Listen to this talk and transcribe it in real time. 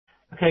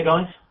Okay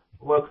guys,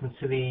 welcome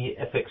to the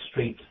FX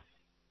Street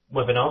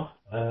webinar.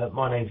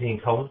 My name's Ian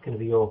Coleman, going to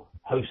be your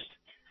host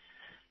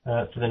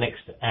for the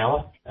next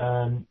hour.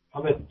 I'm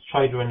a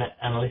trader and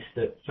analyst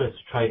at First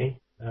Trading.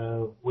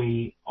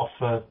 We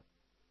offer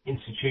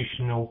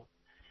institutional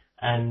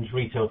and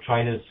retail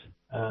traders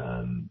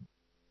FX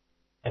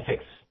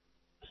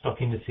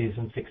stock indices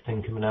and fixed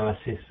income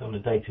analysis on a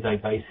day-to-day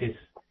basis.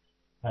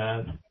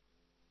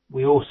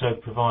 We also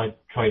provide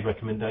trade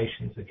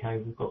recommendations.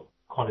 Okay, we've got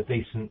quite a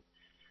decent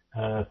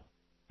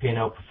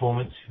P&L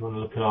performance. If you want to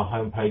look at our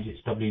homepage,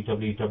 it's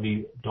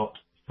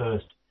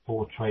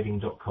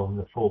www.first4trading.com,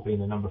 the 4 being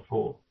the number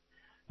 4.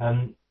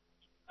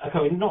 Okay,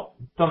 we've not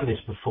done this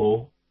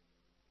before.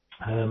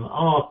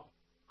 Our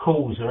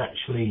calls are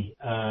actually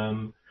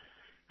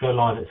go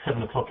live at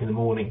 7 o'clock in the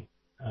morning.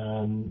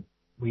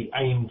 We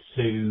aim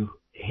to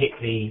hit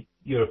the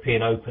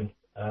European Open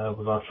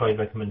with our trade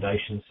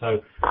recommendations.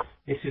 So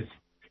this is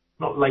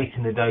not late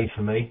in the day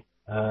for me,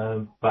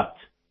 but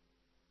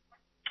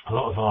a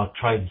lot of our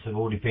trades have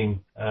already been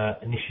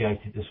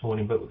initiated this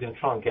morning, but we're going to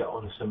try and get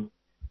on some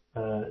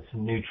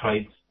new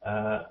trades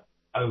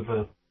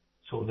over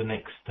sort of the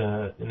next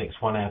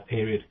 1 hour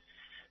period.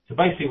 So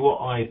basically what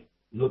I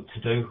look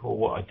to do, or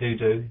what I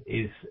do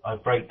is I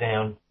break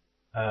down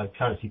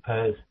currency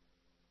pairs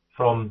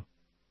from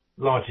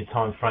larger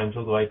time frames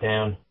all the way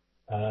down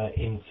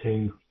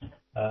into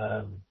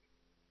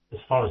as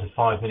far as a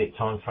 5-minute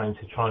time frame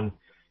to try and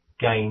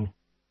gain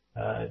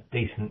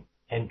decent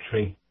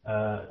entry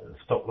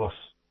stop loss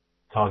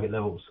target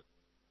levels.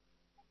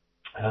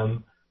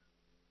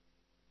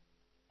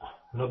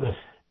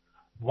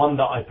 One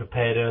that I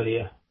prepared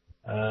earlier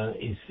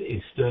is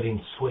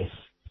sterling Swiss.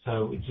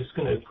 So we're just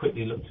going to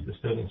quickly look to the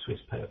sterling Swiss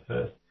pair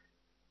first.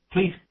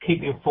 Please keep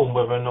me informed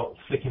whether or not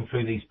flicking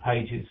through these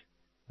pages,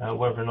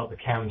 whether or not the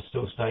cam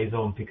still stays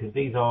on, because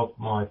these are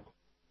my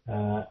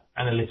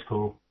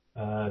analytical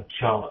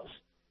charts.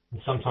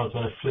 And sometimes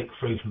when I flick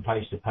through from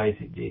page to page,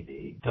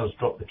 it does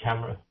drop the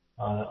camera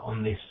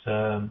on this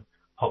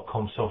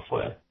Hotcom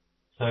software.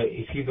 So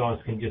if you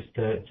guys can just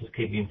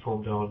keep me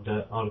informed,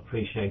 I'd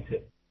appreciate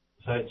it.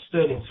 So it's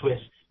sterling Swiss.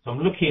 So I'm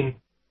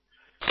looking.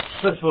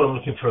 First of all, I'm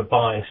looking for a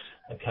bias.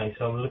 Okay,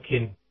 so I'm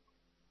looking.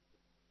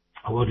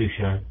 I will do,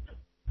 Sharon.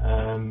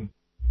 I'm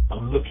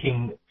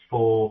looking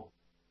for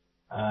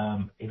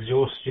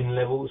exhaustion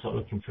levels. I'm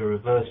looking for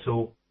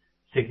reversal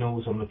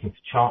signals. I'm looking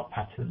for chart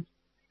patterns.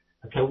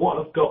 Okay, what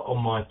I've got on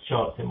my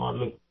charts, it might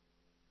look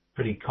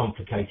pretty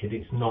complicated.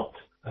 It's not.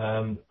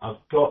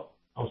 I've got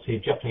obviously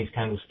Japanese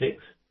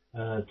candlesticks,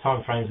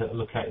 time frames that I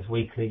look at is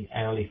weekly,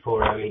 hourly,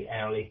 4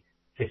 hourly,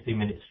 15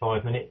 minutes,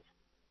 5 minutes.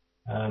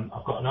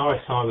 I've got an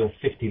RSI with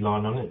a 50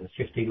 line on it. The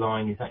 50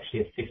 line is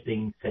actually a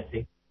 15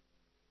 setting.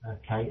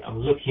 Okay, I'm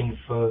looking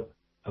for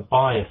a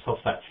bias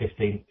off that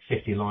 50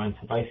 line.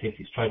 So basically, if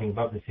it's trading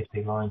above the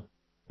 50 line,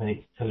 then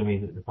it's telling me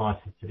that the bias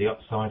is to the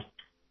upside.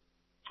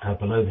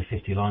 Below the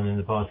 50 line, then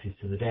the bias is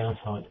to the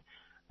downside.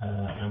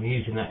 And I'm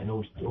using that in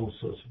all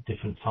sorts of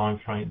different time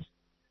frames.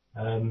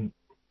 I've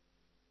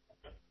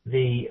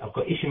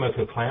got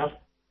Ishimoku cloud,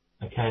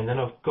 okay, and then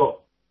I've got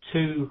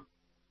 2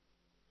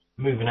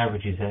 moving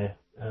averages there.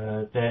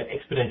 They're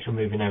exponential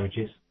moving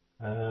averages.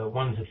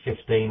 One's a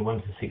 15,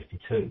 one's a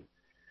 62.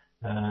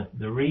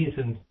 The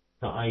reason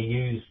that I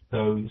use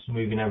those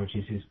moving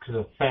averages is because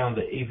I've found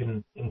that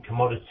even in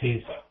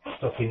commodities,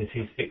 stock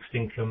indices, fixed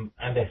income,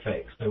 and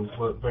FX, they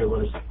work very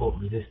well as support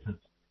and resistance.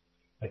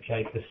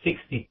 Okay, the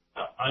 60.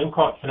 I'm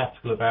quite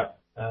fanatical about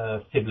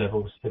Fib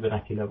levels,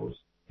 Fibonacci levels,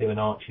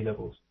 Fibonacci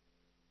levels.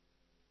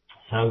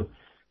 So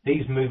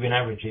these moving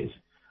averages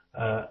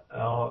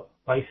are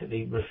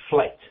basically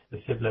reflect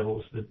the Fib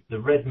levels. The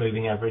red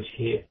moving average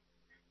here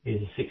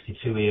is a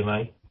 62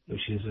 EMA,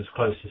 which is as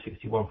close to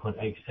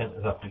 61.8%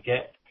 as I can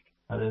get.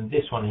 And then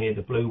this one here,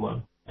 the blue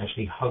one,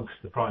 actually hugs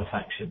the price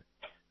action.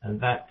 And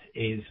that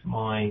is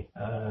my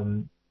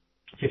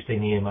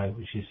 15 EMA,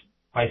 which is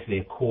basically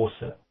a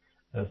quarter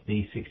of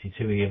the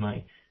 62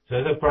 EMA. So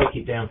as I break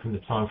it down from the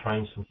time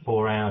frames from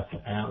 4 hour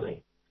to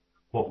hourly,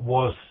 what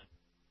was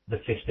the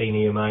 15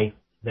 EMA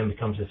then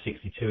becomes a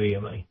 62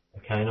 EMA.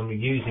 Okay, and I'm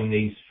using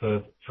these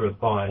for a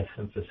bias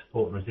and for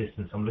support and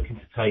resistance. I'm looking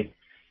to take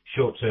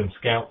short-term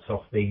scalps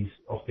off these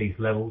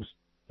levels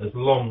as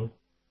long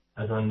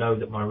as I know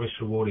that my risk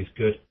reward is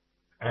good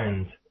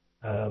and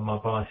my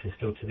bias is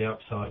still to the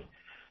upside.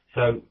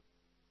 So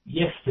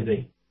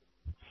yesterday,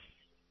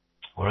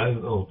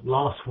 or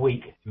last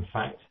week, in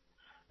fact,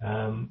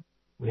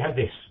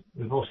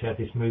 we've also had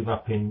this move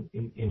up in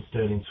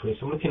sterling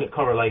Swiss. I'm looking at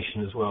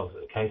correlation as well.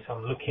 Okay, so I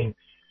look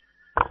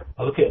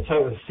at a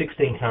total of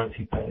 16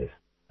 currency pairs.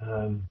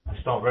 I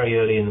start very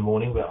early in the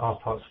morning,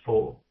 about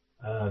 4:30,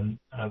 and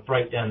I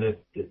break down the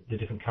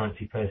different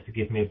currency pairs to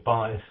give me a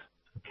bias.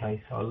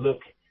 Okay, so I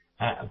look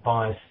at a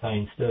bias, say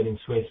in sterling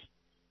Swiss.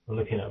 I'm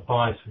looking at a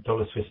bias for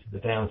dollar Swiss to the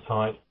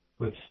downside,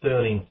 with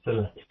sterling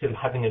still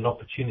having an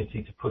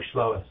opportunity to push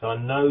lower. So I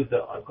know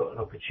that I've got an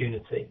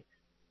opportunity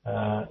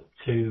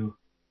to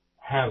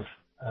have,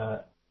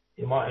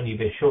 it might only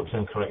be a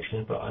short-term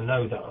correction, but I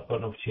know that I've got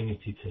an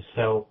opportunity to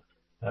sell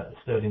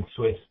sterling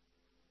Swiss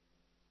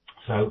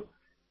So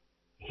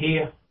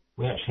here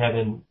we actually had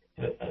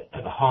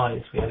at the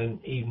highs, we had an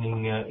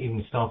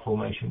evening star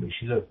formation, which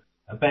is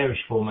a bearish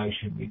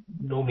formation. We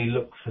normally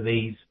look for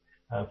these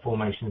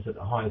formations at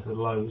the highs or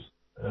lows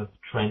of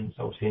trends.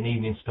 Obviously, an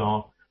evening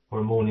star or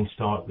a morning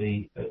star at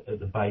the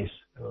base,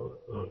 or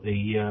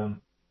the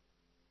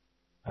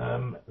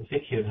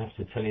Vicky would have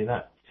to tell you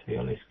that. To be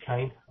honest,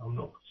 Kane, I'm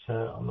not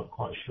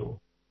quite sure.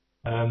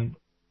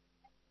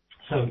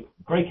 So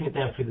breaking it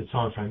down through the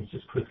time frames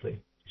just quickly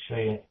to show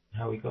you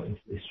how we got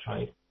into this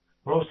trade.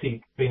 We're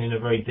obviously been in a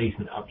very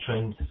decent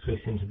uptrend, Swiss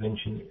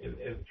intervention,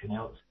 everything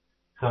else.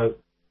 So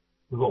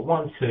we've got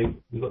 1, 2,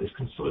 we've got this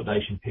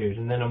consolidation period,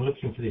 and then I'm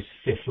looking for this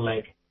fifth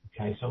leg.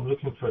 Okay, so I'm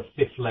looking for a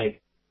fifth leg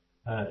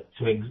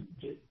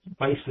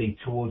basically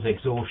towards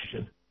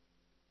exhaustion.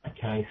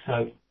 Okay,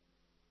 so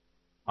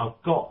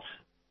I've got,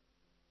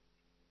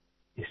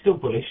 it's still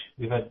bullish.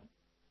 We've had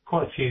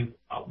quite a few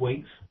up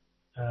weeks,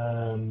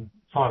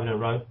 5 in a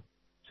row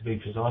to be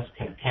precise,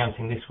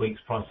 counting this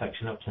week's price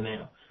action up to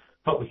now.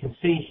 But we can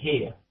see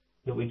here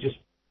that we just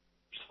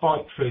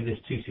spiked through this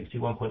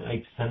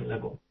 261.8%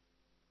 level.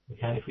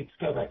 Okay, and if we just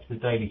go back to the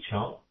daily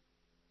chart,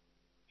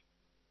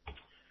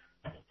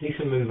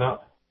 decent move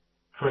up,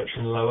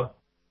 correction lower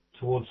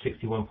towards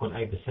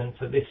 61.8%.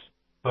 So this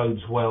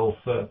bodes well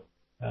for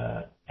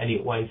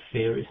Elliott wave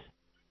theories.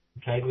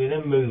 Okay, we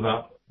then move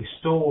up, we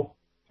stall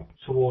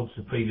towards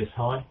the previous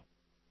high,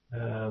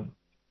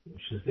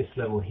 which is this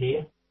level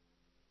here.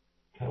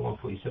 Okay,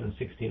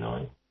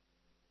 147.69.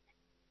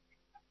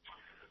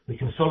 We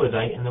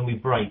consolidate and then we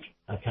break.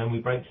 Okay, and we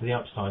break to the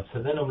upside.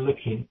 So then I'm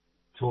looking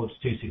towards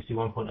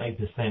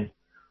 261.8%.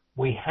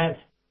 We had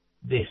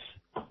this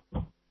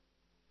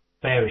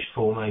bearish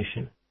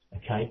formation.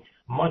 Okay,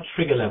 my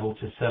trigger level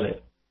to sell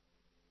it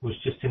was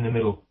just in the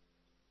middle.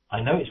 I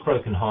know it's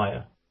broken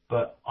higher,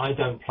 but I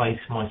don't place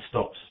my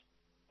stops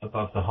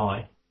above the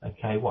high.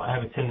 Okay, what I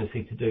have a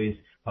tendency to do is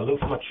I look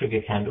for my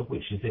trigger candle,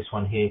 which is this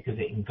one here, because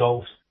it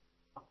engulfs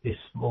this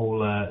small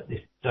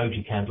this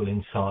doji candle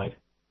inside.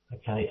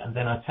 Okay, and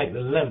then I take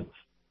the length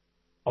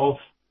of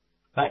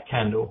that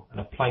candle and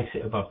I place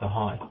it above the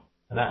high,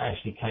 and that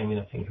actually came in,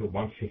 I think, at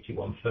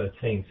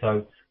 151.13.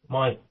 So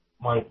my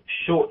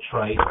short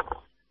trade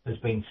has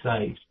been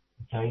saved.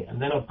 Okay,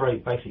 and then I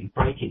basically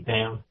break it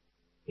down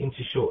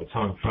into shorter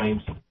time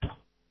frames.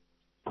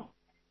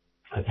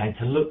 Okay,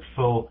 to look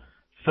for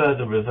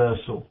further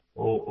reversal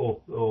or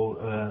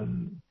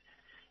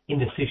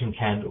indecision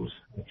candles.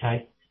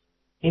 Okay,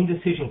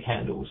 indecision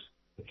candles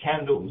are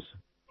candles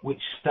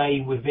which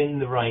stay within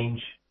the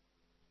range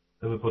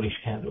of a bullish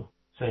candle.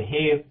 So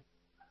here,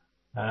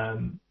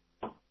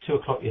 2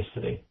 o'clock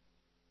yesterday,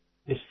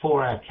 this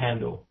 4-hour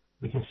candle,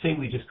 we can see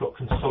we just got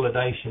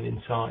consolidation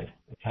inside.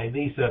 Okay,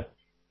 these are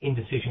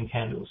indecision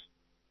candles.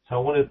 So I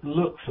want to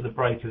look for the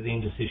break of the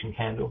indecision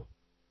candle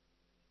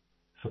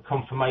for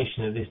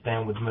confirmation of this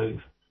downward move.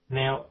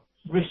 Now,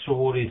 risk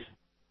reward is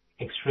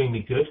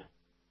extremely good.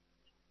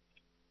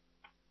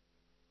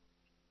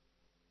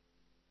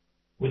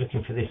 We're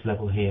looking for this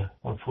level here,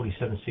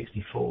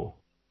 147.64.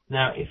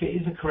 Now, if it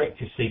is a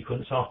corrective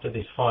sequence after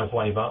this 5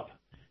 wave up,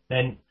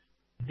 then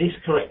this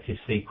corrective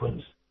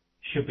sequence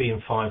should be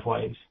in 5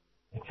 waves.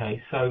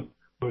 Okay, so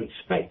we're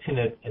expecting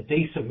a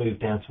decent move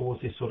down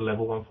towards this sort of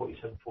level,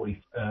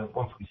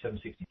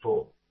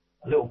 147.64.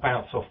 A little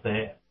bounce off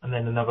there, and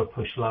then another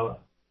push lower.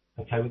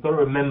 Okay, we've got to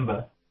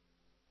remember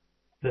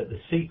that the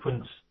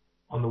sequence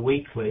on the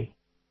weekly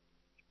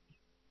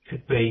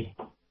could be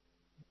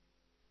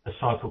a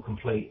cycle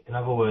complete. In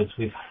other words,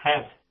 we've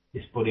had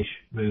this bullish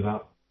move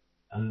up,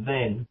 and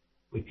then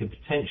we could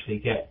potentially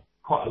get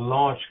quite a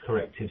large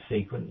corrective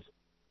sequence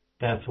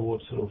down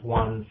towards sort of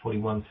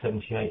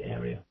 141.78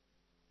 area.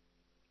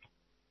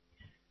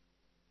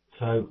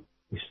 So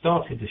we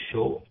started the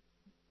short.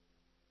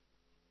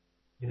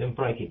 We then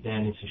break it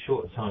down into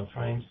shorter time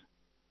frames.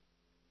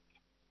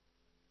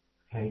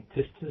 Okay,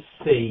 just to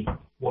see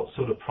what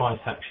sort of price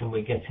action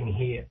we're getting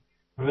here.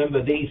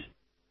 Remember,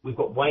 we've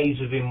got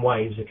waves within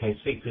waves, okay,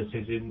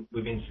 sequences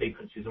within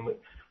sequences, and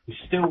we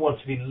still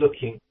want to be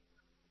looking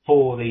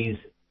for these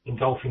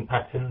engulfing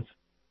patterns,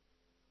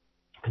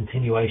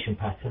 continuation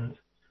patterns,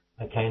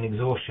 okay, and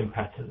exhaustion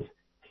patterns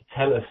to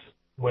tell us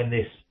when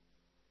this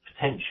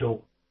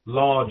potential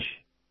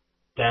large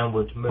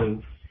downward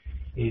move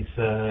is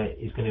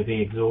going to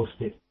be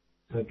exhausted.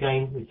 So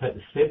again, we take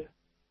the slip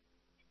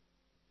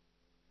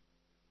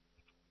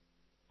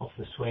off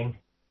the swing,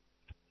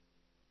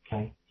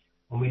 okay,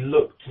 and we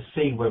look to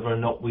see whether or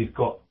not we've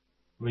got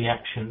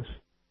reactions.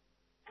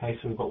 Okay,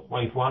 so we've got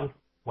wave 1,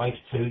 wave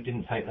 2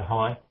 didn't take the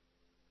high.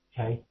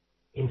 Okay,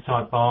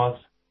 inside bars,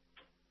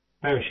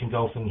 bearish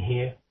engulfing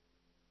here,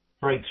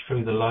 breaks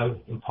through the low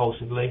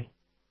impulsively,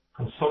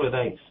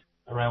 consolidates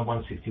around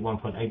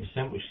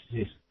 161.8%, which is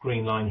this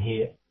green line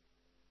here,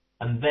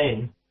 and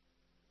then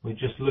we're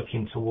just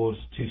looking towards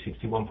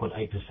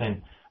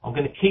 261.8%. I'm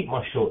going to keep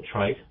my short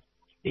trade,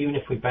 even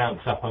if we bounce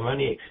up. I'm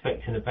only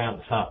expecting a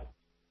bounce up,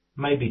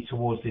 maybe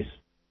towards this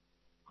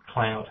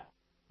cloud,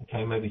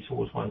 okay, maybe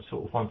towards one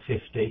sort of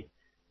 150,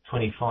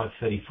 25,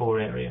 34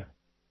 area,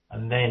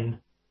 and then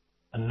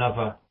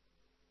another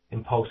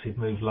impulsive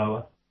move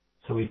lower.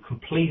 So we've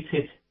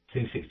completed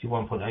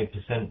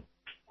 261.8%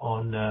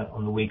 on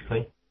the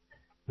weekly.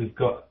 We've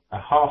got a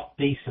half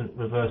decent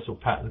reversal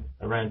pattern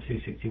around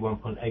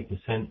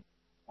 261.8%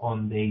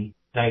 on the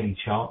daily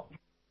chart.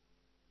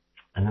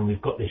 And then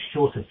we've got this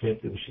shorter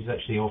fib, which is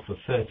actually off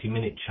a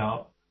 30-minute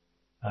chart,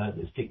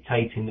 that's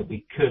dictating that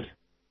we could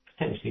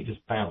potentially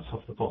just bounce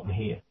off the bottom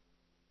here.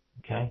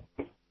 Okay,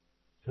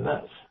 so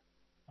that's,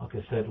 like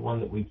I said, one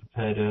that we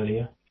prepared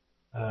earlier.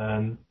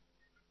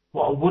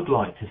 What I would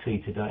like to see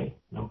today,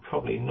 and I'm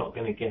probably not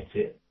going to get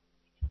it,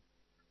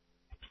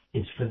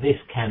 is for this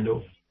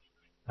candle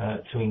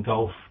to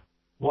engulf.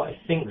 What I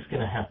think is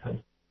going to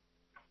happen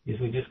is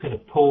we're just going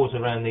to pause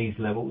around these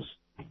levels.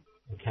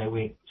 Okay,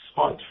 we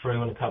spiked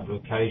through on a couple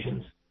of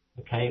occasions.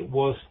 Okay, it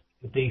was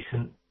a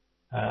decent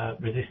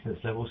resistance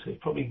level, so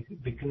it's probably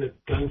going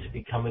to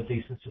become a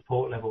decent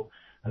support level,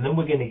 and then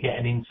we're going to get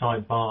an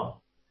inside bar.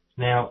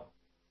 Now,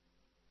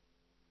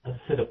 as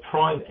I said, a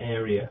prime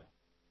area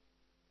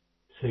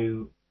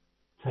to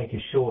take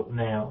a short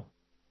now.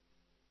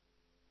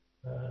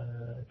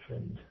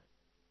 Trend,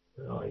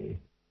 where are you?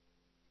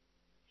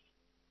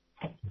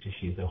 I'll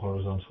just use the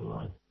horizontal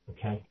line.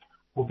 Okay,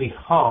 will be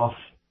half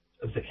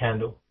of the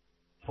candle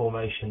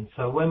formation.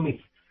 So when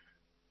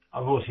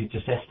I've obviously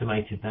just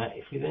estimated that.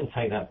 If we then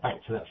take that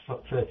back to that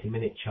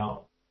 30-minute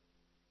chart,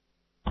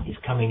 it's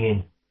coming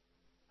in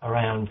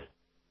around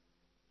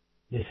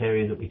this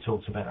area that we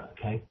talked about.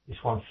 Okay, this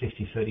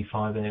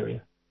 150.35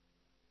 area.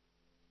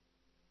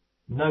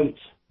 Note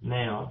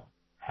now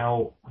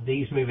how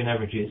these moving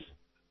averages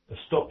have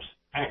stopped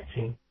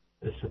acting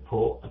as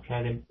support.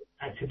 Okay, they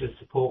acted as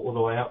support all the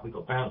way up. We've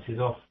got bounces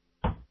off,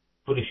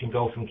 bullish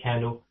engulfing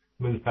candle,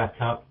 move back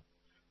up,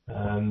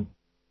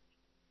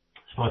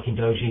 spiking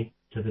doji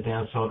to the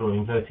downside or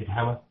inverted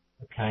hammer.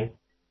 Okay,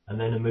 and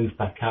then a move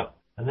back up,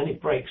 and then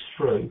it breaks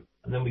through,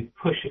 and then we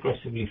push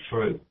aggressively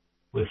through.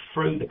 We're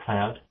through the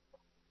cloud.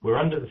 We're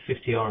under the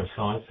 50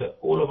 RSI, so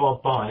all of our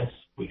bias,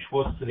 which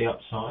was to the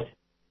upside,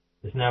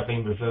 has now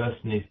been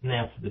reversed and is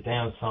now to the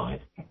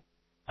downside.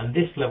 And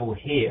this level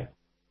here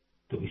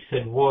that we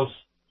said was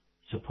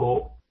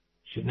support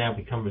should now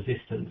become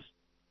resistance,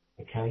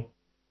 okay,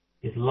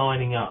 is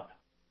lining up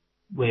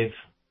with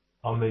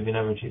our moving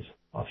averages,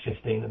 our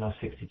 15 and our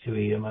 62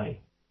 EMA.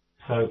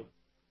 So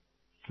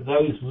for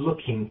those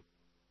looking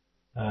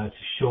to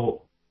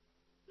short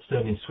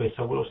sterling Swiss,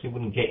 I obviously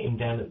wouldn't get him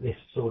down at this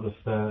sort of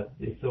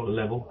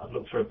level. I'd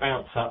look for a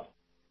bounce up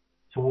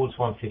towards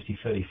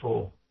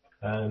 150.34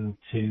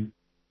 to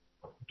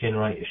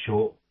generate a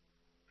short.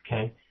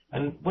 Okay,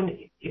 and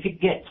if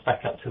it gets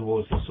back up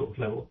towards this sort of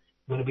level,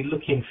 you're going to be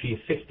looking for your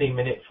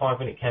 15-minute,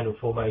 5-minute candle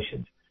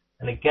formations,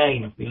 and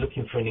again, be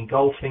looking for an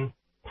engulfing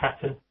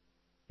pattern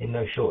in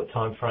those shorter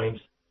time frames,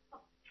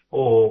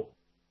 or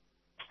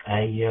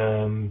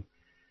an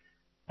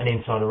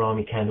inside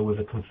Arami candle with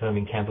a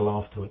confirming candle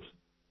afterwards.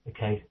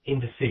 Okay,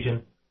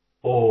 indecision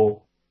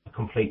or a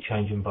complete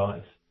change in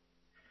bias.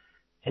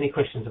 Any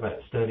questions about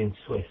sterling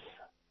Swiss?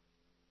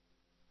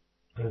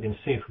 We're going to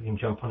see if we can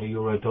jump on a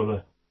euro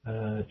dollar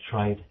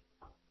trade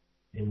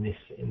in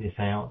this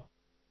hour.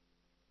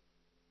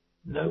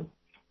 No.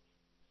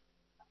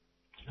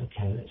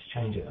 Okay, let's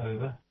change it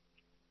over.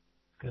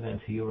 Go down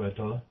to euro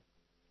dollar.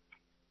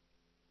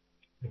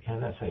 Okay,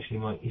 that's actually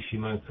my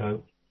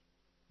Ishimoku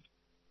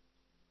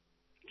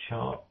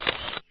chart.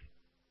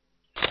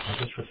 I'll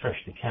just refresh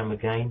the cam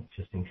again,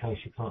 just in case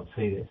you can't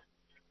see this.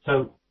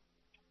 So,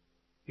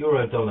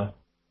 euro dollar.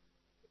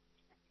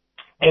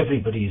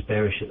 Everybody is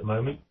bearish at the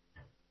moment.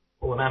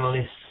 All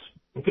analysts,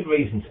 a good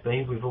reason to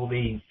be, with all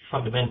the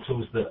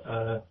fundamentals that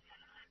are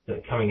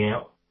coming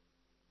out.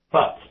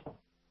 But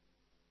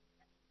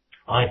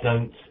I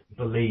don't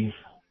believe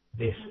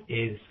this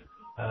is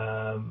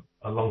a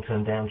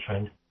long-term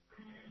downtrend.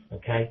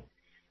 Okay,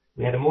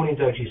 we had a morning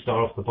doji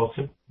star off the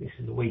bottom. This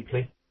is the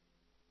weekly,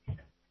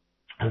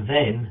 and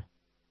then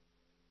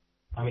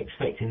I'm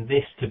expecting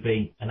this to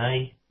be an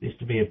A, this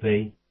to be a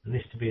B, and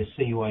this to be a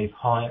C wave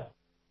higher.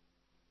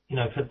 You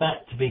know, for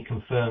that to be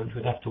confirmed,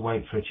 we'd have to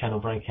wait for a channel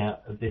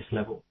breakout of this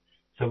level.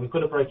 So we've got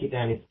to break it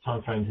down into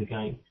time frames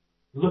again.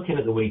 Looking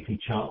at the weekly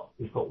chart,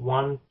 we've got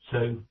 1,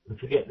 2, and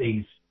forget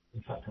these.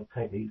 In fact, I'll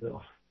take these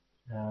off.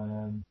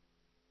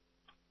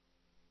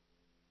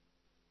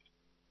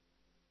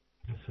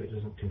 So it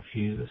doesn't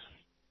confuse us.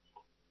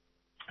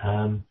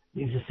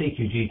 These are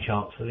CQG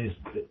charts, so there's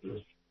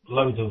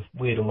loads of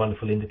weird and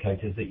wonderful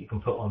indicators that you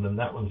can put on them.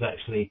 That one's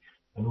actually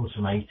an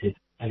automated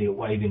Elliott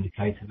wave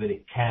indicator, but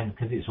it can,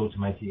 because it's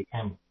automated, it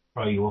can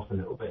throw you off a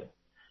little bit.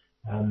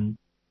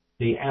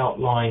 The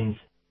outlined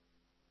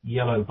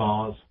yellow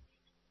bars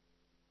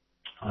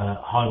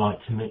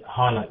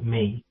highlight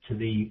me to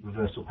the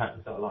reversal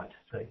patterns that I like to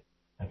see.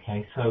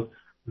 Okay, so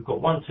we've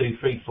got 1, 2,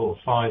 3, 4,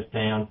 5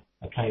 down.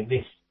 Okay,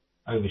 this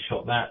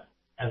overshot that.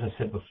 As I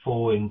said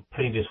before in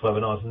previous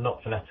webinars, I'm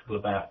not fanatical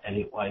about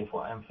Elliott wave.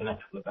 What I am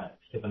fanatical about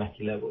is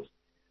Fibonacci levels.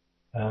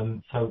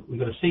 So we've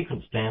got a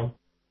sequence down.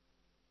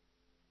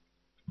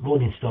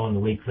 Morning star on the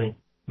weekly,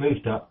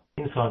 moved up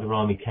inside the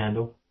Arami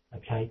candle.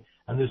 Okay,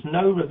 and there's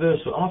no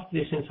reversal. After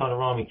this inside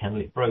Arami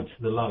candle, it broke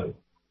to the low.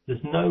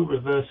 There's no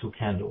reversal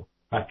candle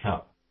back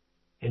up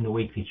in the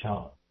weekly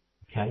chart.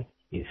 Okay,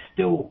 it's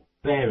still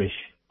bearish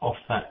off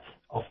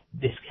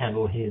this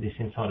candle here, this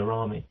inside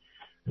Arami.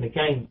 And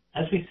again,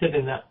 as we said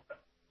in that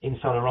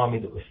inside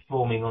Arami that was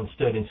forming on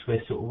Sterling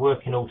Swiss, it will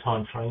work in all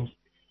time frames.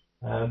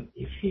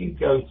 If you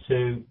go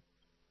to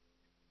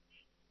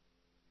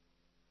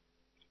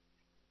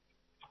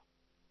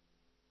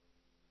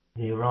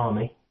the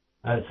Arami,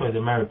 the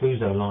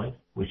Marubozu line,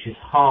 which is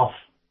half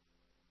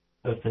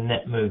of the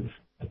net move,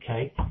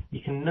 okay,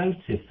 you can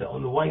notice that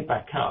on the way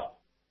back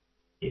up,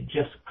 it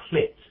just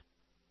clipped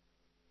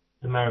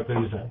the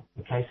Marubozu,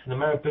 okay, so the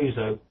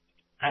Marubozu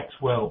acts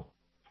well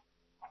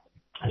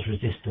as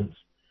resistance.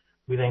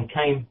 We then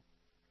came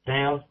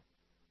down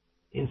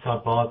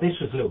inside bar. This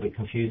was a little bit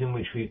confusing,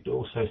 which we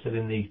also said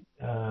in the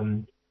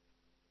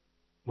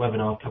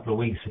webinar a couple of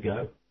weeks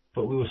ago,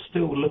 but we were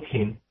still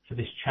looking for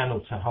this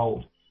channel to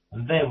hold.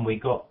 And then we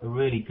got a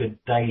really good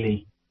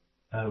daily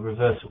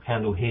reversal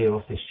candle here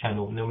off this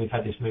channel, and then we've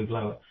had this move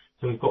lower.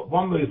 So we've got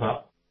one move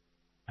up,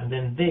 and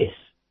then this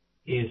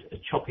is a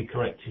choppy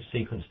corrective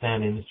sequence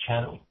down in the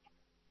channel,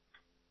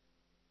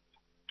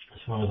 as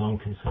far as I'm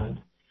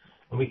concerned.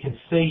 And we can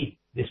see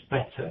this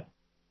better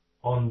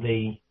on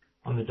the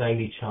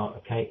daily chart,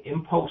 okay?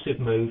 Impulsive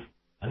move,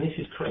 and this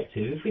is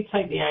corrective. If we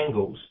take the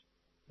angles,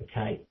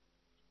 okay,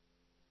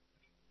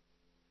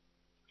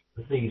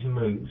 of these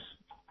moves,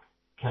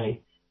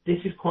 okay, this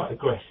is quite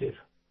aggressive.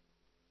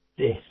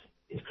 This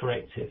is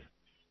corrective.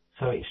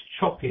 So it's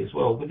choppy as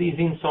well, with these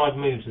inside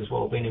moves as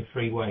well being in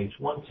three waves.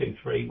 1, 2,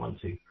 3, 1,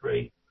 2,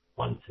 3,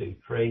 1, 2,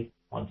 3,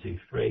 1, 2,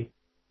 3.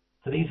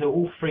 So these are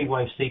all three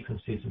wave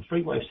sequences, and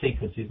three wave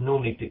sequences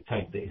normally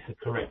dictate that it's a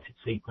corrected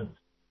sequence.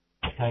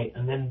 Okay,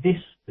 and then this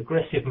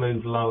aggressive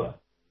move lower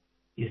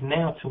is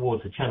now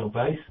towards the channel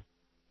base.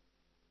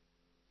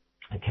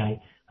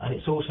 Okay, and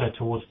it's also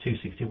towards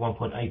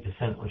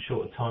 261.8% on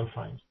shorter time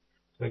frames.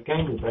 So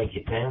again, we'll break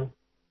it down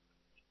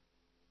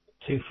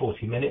to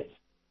 40 minutes.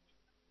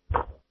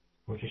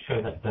 We'll just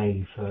show that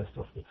daily first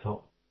off the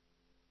top.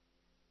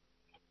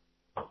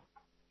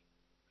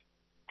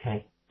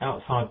 Okay,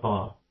 outside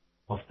bar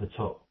off the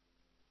top,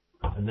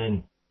 and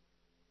then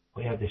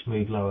we have this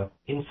move lower,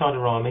 inside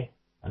Arami,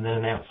 and then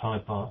an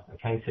outside bar.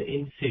 Okay, so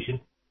indecision,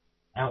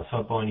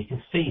 outside bar, and you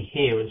can see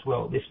here as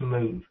well, this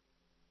move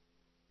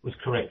was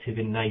corrective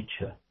in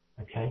nature.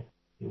 Okay,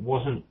 it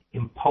wasn't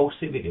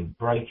impulsive, it didn't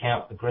break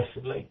out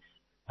aggressively,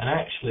 and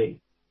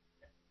actually,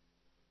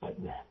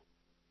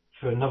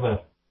 for another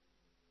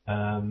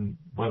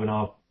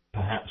webinar,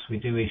 perhaps we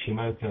do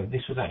Ishimoku.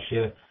 This was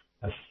actually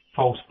a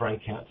false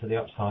breakout to the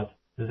upside.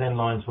 The Zen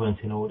lines weren't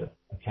in order,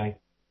 okay,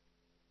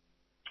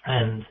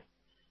 and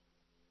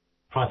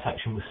price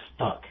action was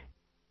stuck.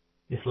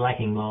 This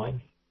lagging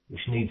line,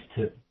 which needs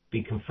to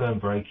be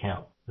confirmed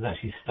breakout, was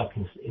actually stuck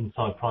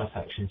inside price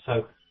action.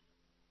 So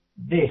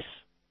this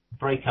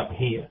breakup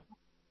here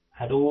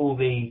had all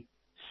the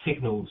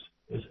signals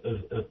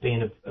of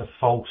being a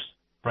false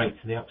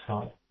break to the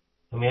upside,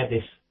 and we had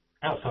this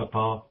outside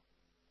bar.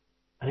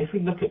 And if we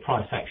look at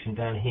price action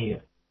down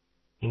here,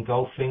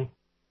 engulfing,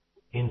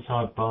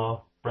 inside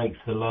bar, breaks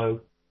the low,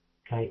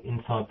 okay,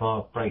 inside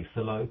bar, breaks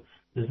the low.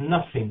 There's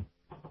nothing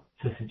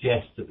to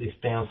suggest that this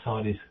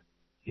downside is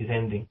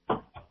ending,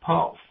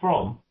 apart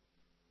from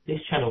this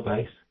channel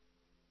base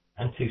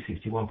and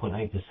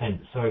 261.8%.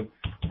 So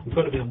we've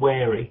got to be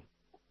wary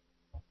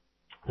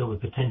that we're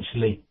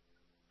potentially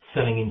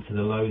selling into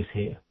the lows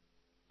here.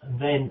 And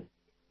then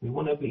we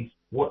want to be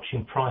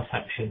watching price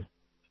action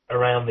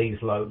around these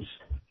lows.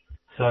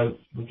 So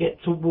we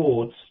get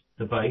towards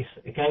the base.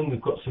 Again,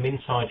 we've got some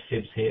inside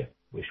fibs here,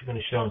 which we're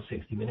going to show in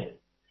 60 minutes.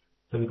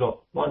 So we've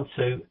got 1,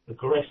 2,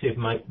 aggressive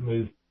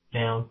move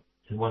down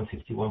to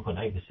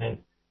 161.8%.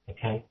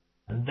 Okay,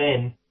 and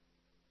then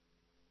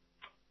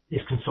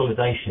this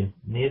consolidation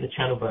near the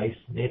channel base,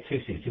 near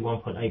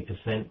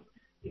 261.8%.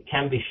 It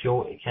can be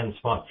short, it can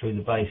spike through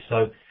the base.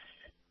 So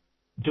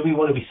do we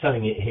want to be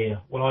selling it here?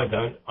 Well, I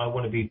don't. I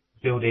want to be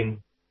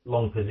building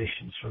long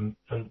positions from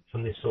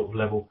this sort of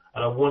level,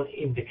 and I want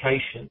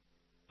indication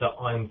that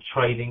I'm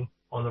trading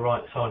on the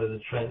right side of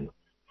the trend.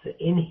 So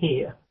in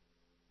here,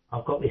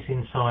 I've got this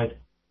inside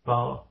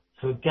bar.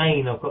 So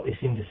again, I've got this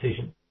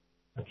indecision.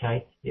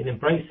 Okay, it then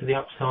breaks to the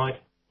upside,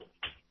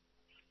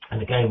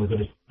 and again, we're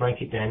going to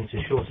break it down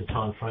into shorter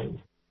time frames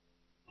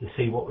to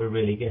see what we're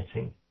really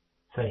getting.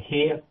 So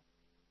here,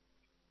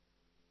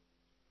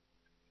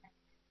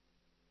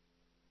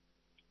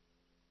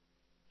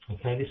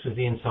 okay, this was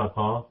the inside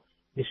bar.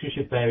 This was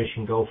your bearish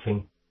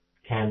engulfing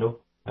candle,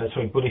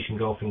 bullish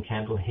engulfing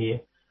candle here,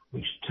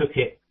 which took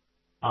it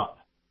up,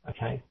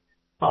 okay?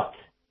 But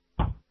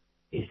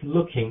it's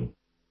looking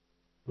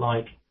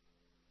like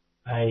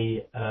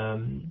a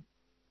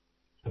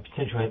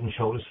potential head and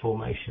shoulders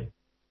formation.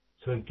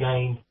 So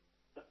again,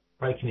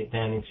 breaking it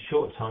down into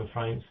shorter time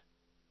frames,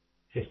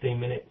 15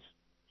 minutes.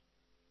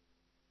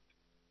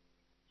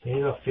 So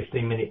here's our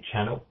 15-minute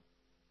channel.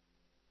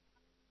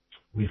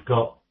 We've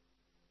got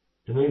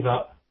the move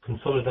up,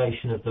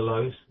 consolidation of the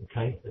lows,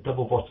 okay, the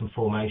double bottom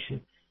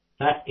formation.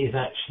 That is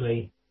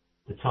actually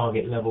the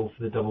target level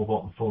for the double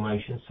bottom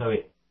formation. So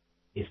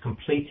it's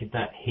completed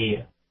that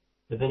here,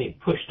 but then it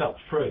pushed up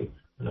through.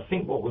 And I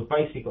think what we've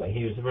basically got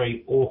here is a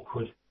very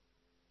awkward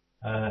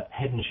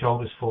head and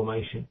shoulders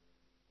formation,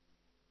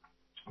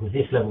 with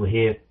this level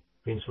here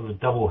being sort of a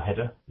double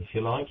header, if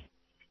you like.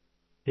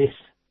 This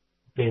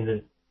being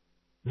the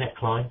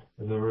neckline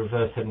of the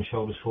reverse head and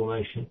shoulders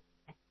formation,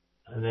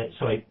 and then,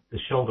 sorry, the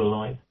shoulder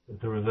line of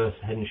the reverse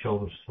head and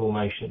shoulders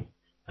formation,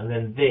 and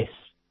then this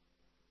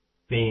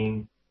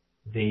being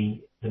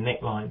the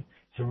neckline.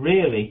 So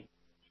really,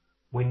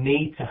 we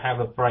need to have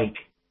a break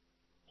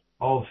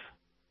of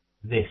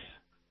this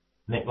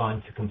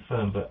neckline to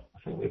confirm, but I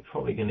think we're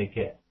probably going to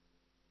get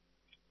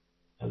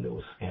a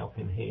little scalp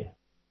in here.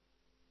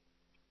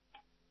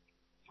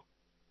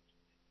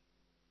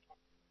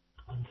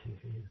 1, 2,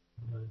 3,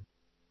 4.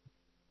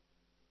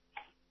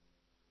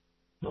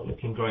 Not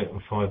looking great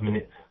on 5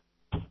 minutes.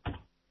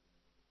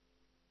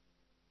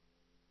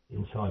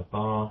 Inside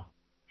bar,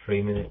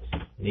 3 minutes,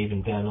 and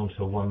even down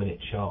onto a 1 minute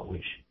chart,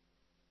 which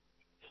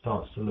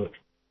starts to look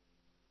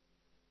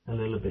a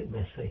little bit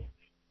messy.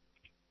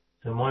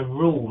 So my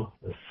rule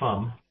of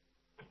thumb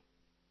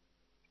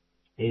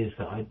is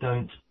that I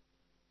don't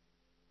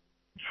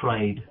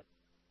trade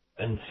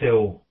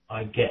until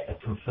I get a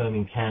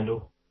confirming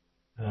candle.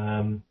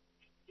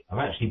 I've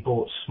actually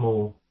bought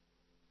small.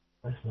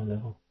 Where's my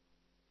level?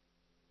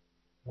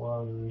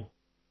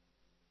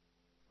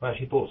 I've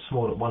actually bought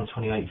small at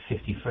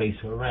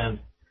 128.53, so around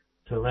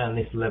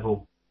this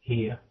level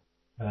here,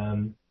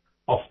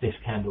 off this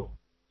candle.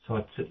 So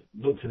I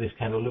looked at this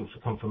candle, looked for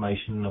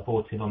confirmation, and I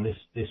bought it on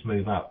this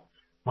move up.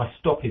 My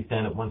stop is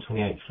down at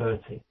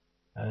 128.30.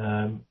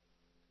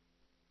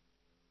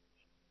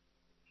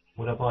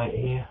 Would I buy it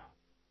here?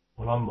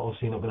 Well, I'm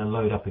obviously not going to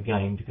load up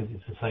again because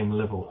it's the same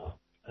level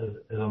as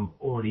I'm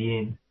already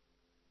in.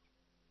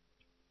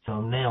 So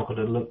I'm now got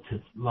to look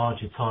to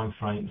larger time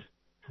frames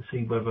to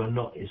see whether or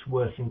not it's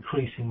worth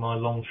increasing my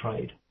long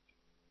trade.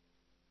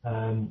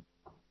 We're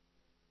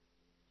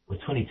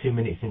 22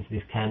 minutes into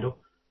this candle.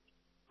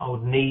 I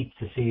would need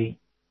to see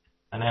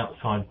an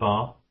outside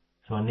bar,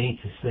 so I need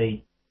to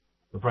see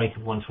a break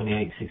of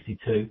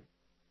 128.62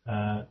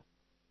 to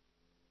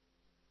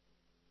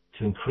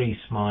increase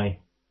my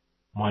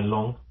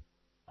long,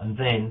 and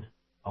then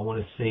I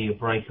want to see a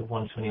break of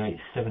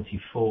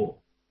 128.74,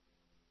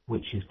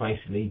 which is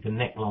basically the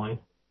neckline,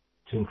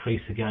 to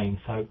increase again.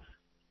 So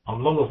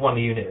I'm long of one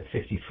unit at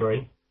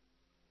 53.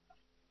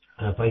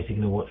 Basically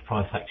going to watch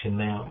price action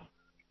now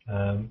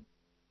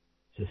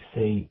to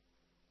see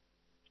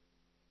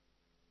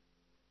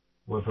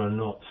whether or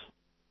not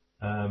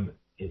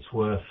it's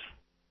worth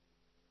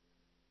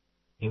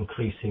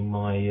increasing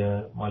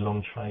my my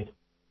long trade.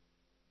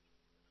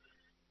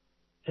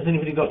 Has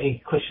anybody got any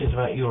questions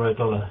about euro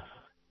dollar?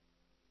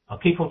 I'll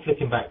keep on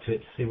flicking back to it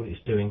to see what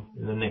it's doing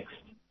in the next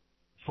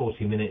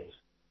 40 minutes.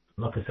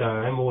 Like I say,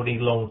 I'm already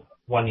long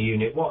one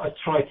unit. What I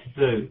try to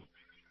do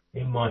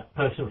in my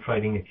personal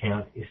trading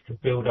account is to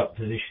build up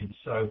positions.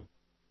 So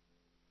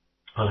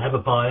I'll have a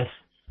bias,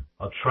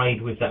 I'll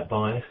trade with that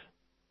bias,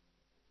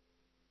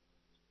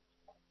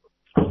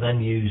 I'll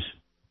then use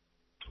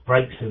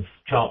breaks of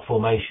chart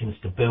formations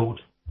to build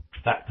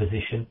that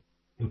position,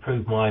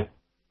 improve my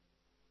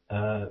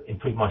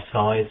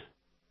size,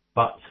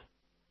 but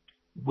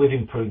with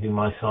improving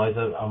my size,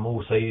 I'm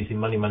also using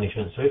money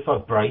management. So if I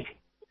break,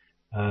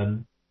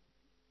 i.e.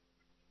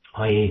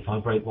 if I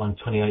break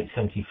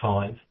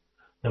 128.75,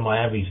 then my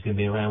average is going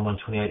to be around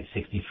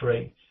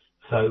 128.63.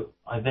 So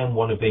I then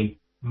want to be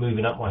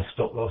moving up my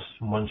stop loss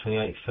from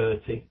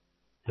 128.30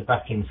 to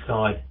back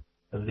inside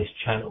of this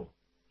channel.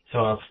 So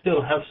I'll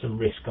still have some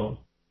risk on.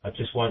 I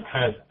just won't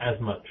have as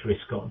much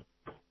risk on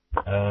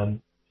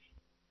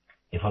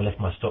if I left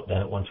my stop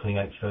down at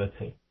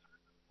 128.30.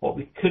 What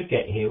we could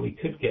get here, we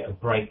could get a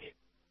break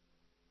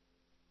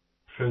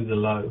through the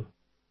low,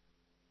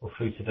 or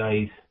through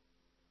today's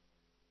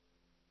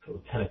sort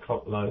of 10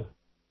 o'clock low,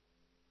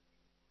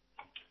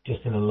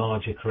 just in a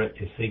larger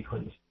corrective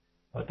sequence.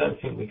 I don't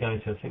think we're going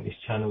to. I think this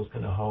channel is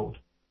going to hold.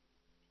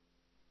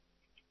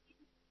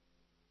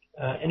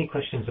 Any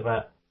questions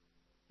about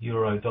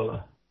euro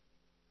dollar?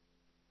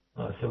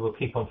 Like I said, we'll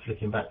keep on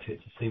flicking back to it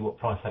to see what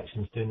price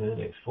action is doing in the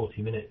next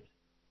 40 minutes.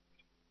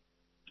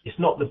 It's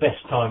not the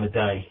best time of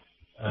day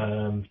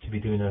to be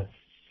doing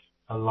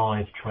a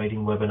live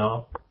trading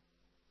webinar.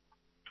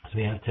 So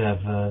we have to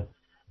have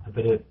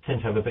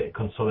tend to have a bit of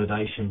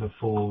consolidation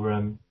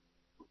before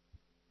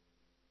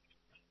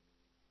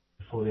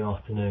the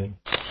afternoon.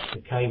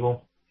 The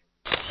cable.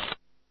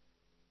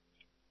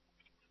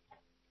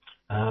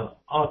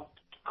 Our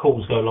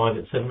calls go live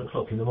at 7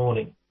 o'clock in the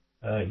morning,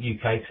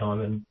 UK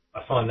time, and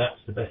I find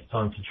that's the best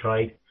time to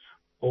trade,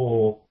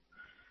 or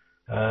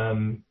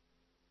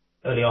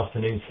early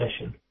afternoon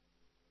session.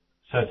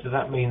 So does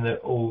that mean that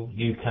all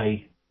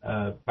UK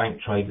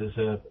bank traders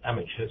are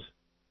amateurs?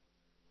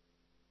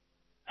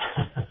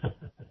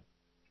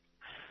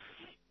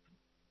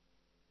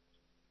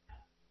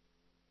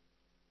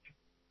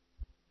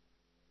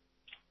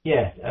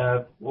 Yeah,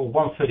 well,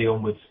 1:30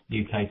 onwards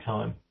UK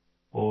time,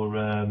 or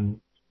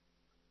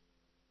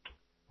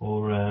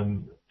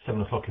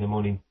 7 o'clock in the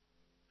morning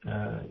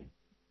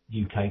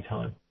UK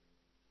time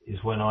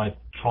is when I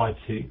try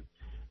to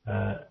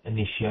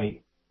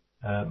initiate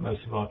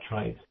most of our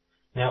trades.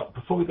 Now,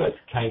 before we go to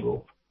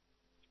cable,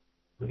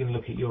 we're going to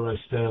look at euro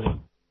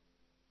sterling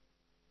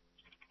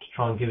to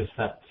try and give us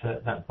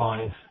that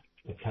bias.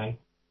 Okay.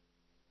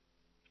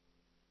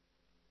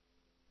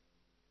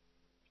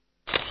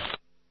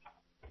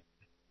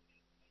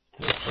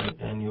 So let's break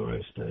down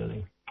euro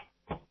sterling.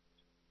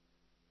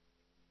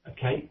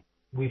 Okay,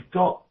 we've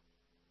got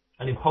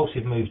an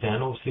impulsive move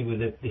down, obviously with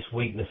this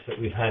weakness that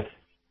we've had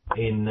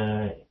in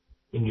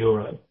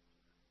euro.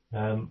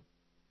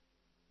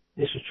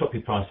 This was choppy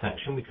price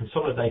action. We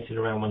consolidated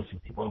around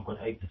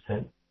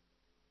 161.8%.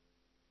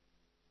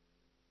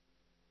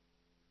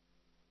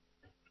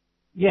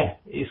 Yeah,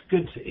 it's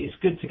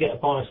good to get a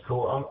bias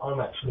call. I'm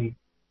actually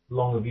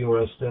long of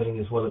euro sterling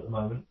as well at the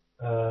moment.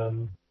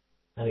 And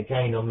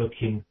again, I'm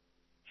looking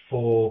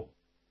for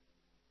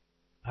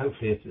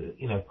hopefully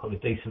quite a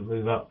decent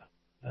move up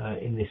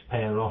in this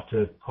pair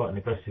after quite an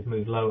aggressive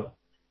move lower.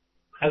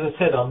 As I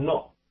said, I'm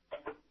not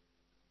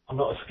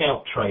a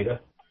scalp trader.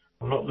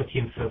 I'm not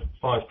looking for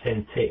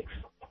 5-10 ticks.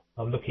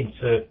 I'm looking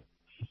to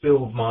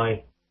build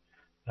my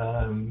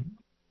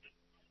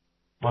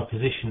my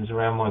positions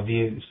around my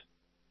views.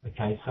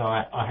 Okay, so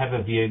I have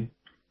a view.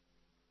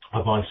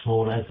 I buy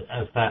small as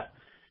that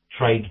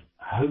trade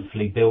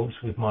hopefully builds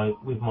with my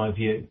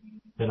view.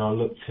 Then I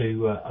look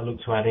to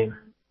add in.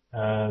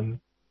 I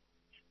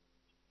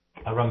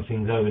run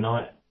things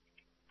overnight.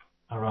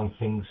 I run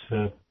things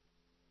for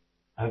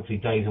hopefully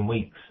days and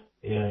weeks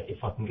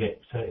if I can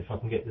get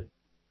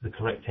the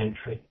correct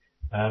entry.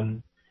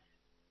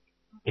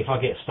 If I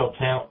get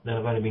stopped out, then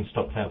I've only been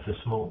stopped out for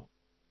small,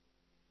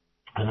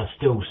 and I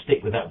still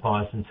stick with that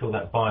bias until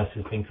that bias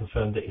has been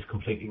confirmed that it's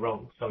completely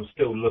wrong. So I'm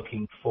still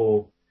looking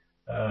for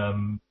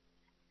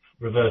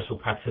reversal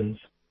patterns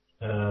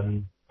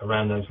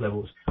around those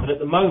levels. And at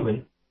the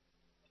moment,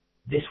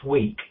 this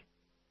week,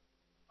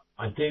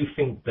 I do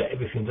think that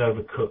everything's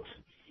overcooked.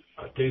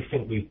 I do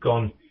think we've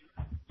gone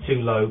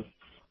too low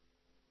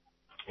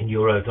in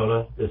euro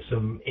dollar. There's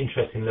some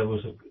interesting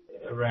levels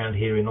around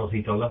here in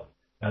Aussie dollar.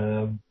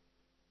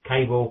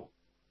 Cable,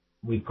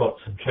 we've got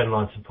some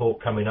trendline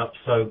support coming up.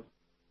 So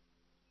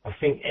I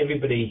think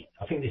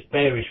this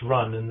bearish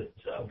run, and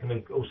I'm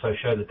going to also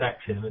show the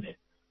DAX in a minute.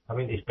 I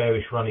think this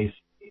bearish run is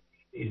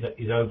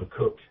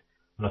overcooked,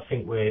 and I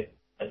think we're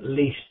at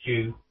least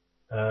due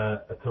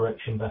a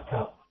correction back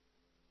up.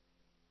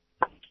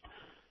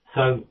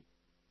 So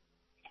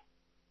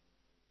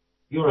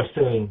euro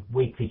sterling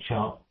weekly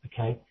chart,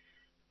 okay,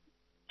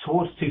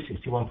 towards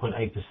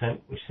 261.8%,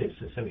 which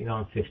sits at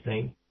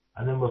 79.15,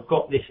 and then we've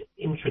got this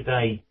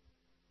intraday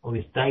or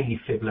this daily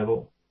fib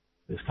level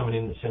that's coming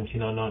in at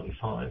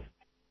 79.95.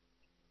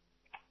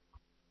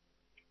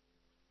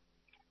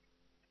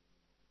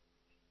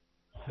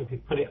 So if we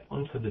put it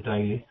onto the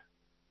daily,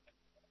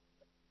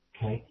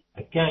 okay,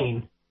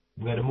 again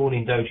we had a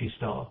morning doji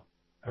star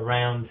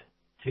around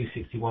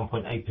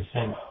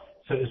 261.8%.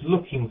 So it was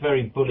looking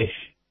very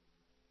bullish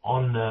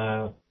on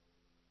the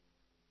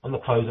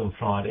close on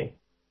Friday,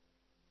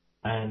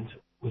 and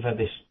we've had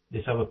this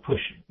other push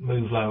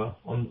move lower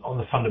on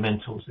the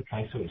fundamentals.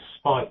 Okay, so it's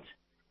spiked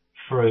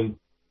through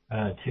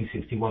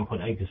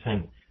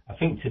 261.8%. I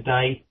think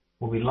today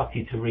we'll be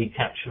lucky to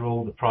recapture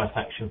all the price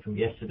action from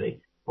yesterday.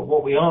 But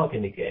what we are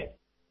going to get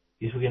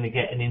is we're going to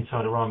get an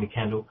insider army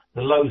candle.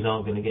 The lows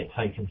aren't going to get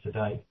taken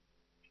today.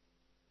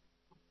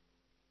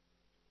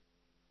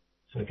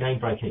 So again,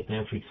 breaking it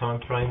down through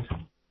time frames.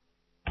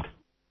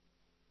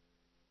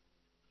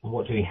 And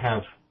what do we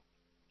have?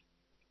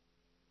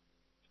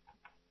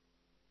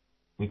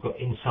 We've got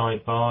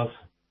inside bars.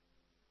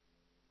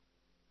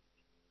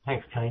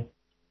 Thanks, Kane.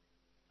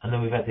 And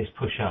then we've had this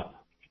push up.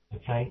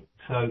 Okay,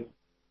 so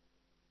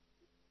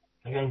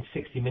again,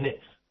 60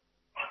 minutes.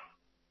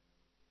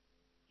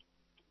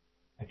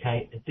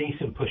 Okay, a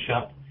decent push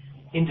up.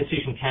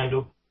 Indecision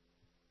candle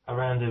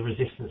around the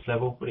resistance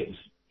level, but it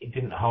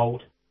didn't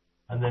hold.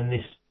 And then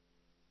this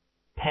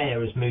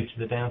pair has moved to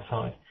the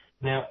downside.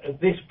 Now,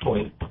 at this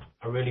point,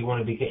 I really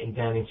want to be getting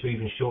down into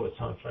even shorter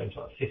time frames,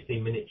 like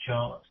 15-minute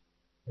charts,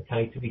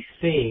 okay, to be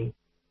seeing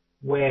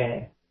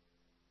where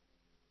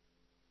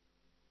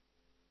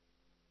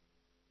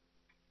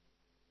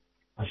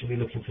I should be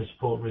looking for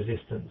support and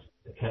resistance,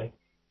 okay.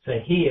 So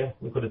here,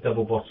 we've got a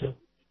double bottom,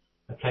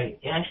 okay.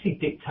 It actually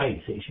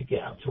dictates that it should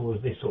get up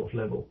towards this sort of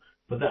level,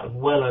 but that would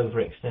well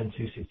overextend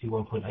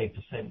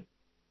 261.8%.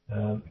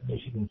 As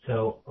you can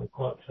tell, I'm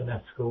quite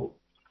fanatical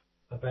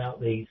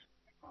about these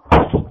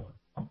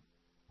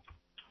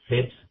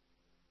fibs.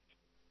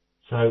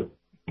 So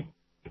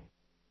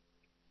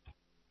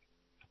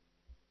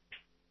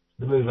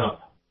the move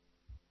up,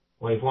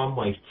 wave 1,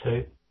 wave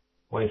 2,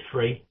 wave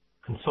 3,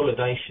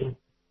 consolidation,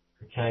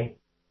 okay,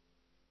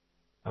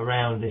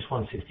 around this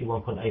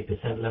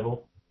 161.8%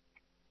 level,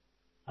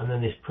 and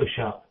then this push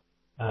up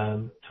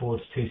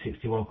towards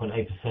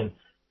 261.8%.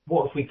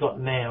 What have we got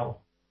now?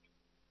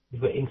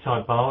 We've got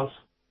inside bars.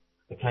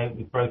 Okay,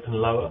 we've broken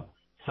lower.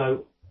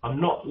 So I'm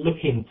not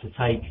looking to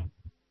take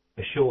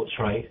a short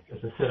trade. As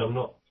I said, I'm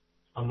not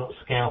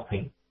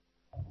scalping.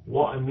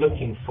 What I'm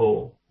looking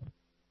for,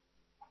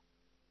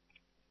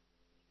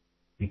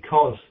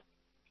 because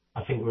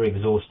I think we're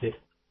exhausted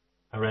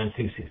around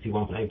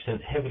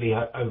 261.8%, heavily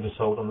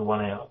oversold on the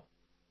 1 hour.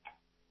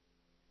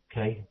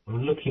 Okay,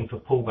 I'm looking for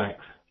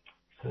pullbacks.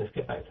 So let's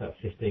get back to that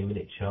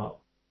 15-minute chart.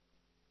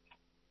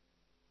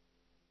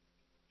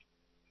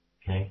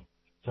 Okay,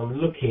 so I'm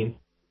looking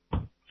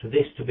for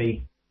this to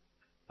be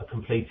a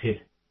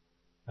completed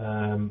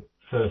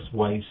first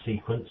wave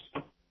sequence.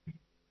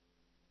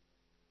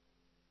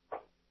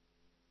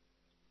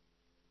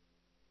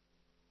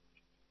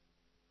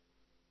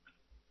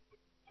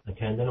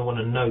 Okay, and then I want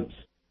to note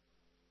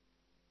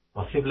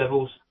my fib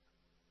levels,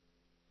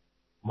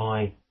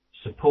 my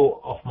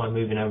support off my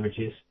moving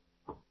averages,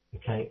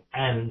 okay,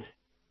 and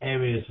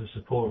areas of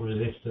support and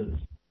resistance.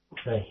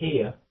 So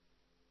here,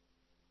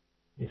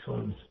 this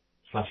one's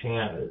flashing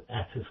out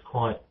at us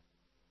quite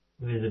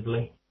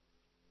visibly.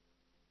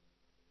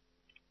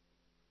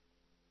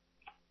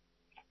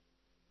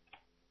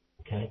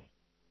 Okay,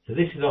 so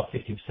this is our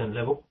 50%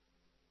 level,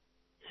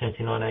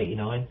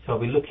 79.89. So I'll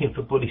be looking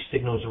for bullish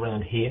signals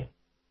around here.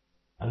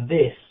 And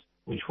this,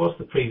 which was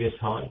the previous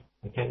high,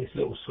 okay, this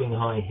little swing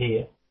high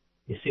here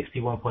is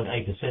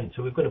 61.8%.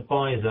 So we've got a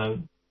buy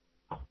zone,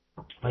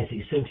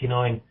 basically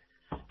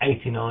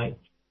 79.89,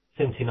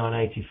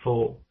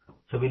 79.84.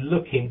 So we're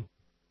looking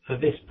for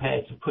this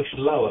pair to push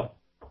lower,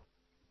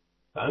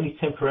 but only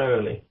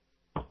temporarily,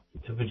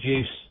 to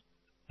produce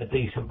a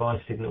decent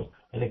buy signal.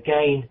 And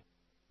again,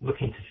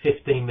 looking to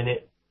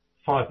 15-minute,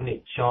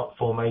 5-minute chart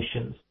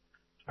formations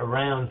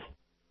around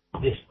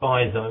this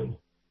buy zone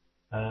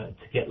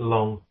to get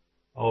long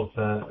of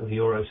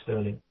euro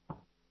sterling.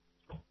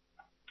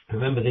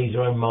 Remember, these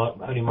are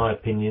only my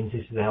opinions.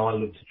 This is how I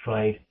look to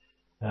trade,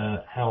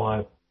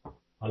 how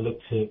I look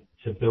to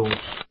build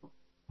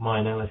my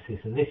analysis,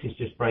 and this is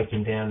just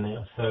breaking down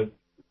now. So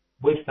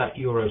with that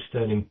euro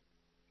sterling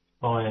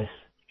bias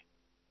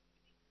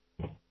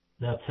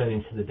now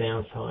turning to the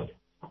downside,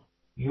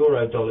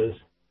 euro dollars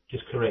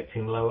just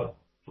correcting lower.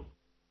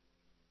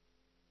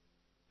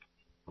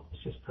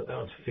 Let's just put that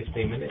on to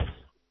 15 minutes.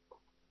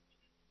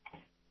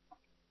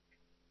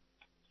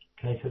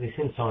 Okay, so this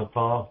inside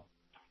bar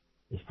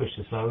is pushed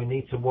us low. We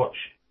need to watch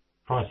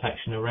price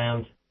action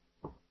around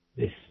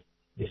this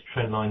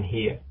trend line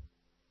here.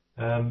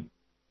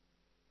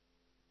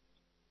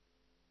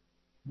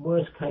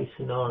 Worst case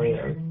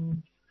scenario,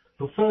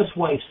 the first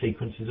wave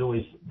sequence is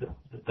always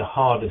the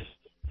hardest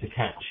to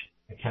catch,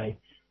 okay,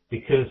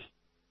 because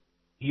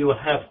you will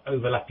have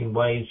overlapping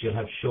waves, you'll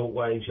have short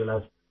waves, you'll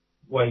have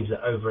waves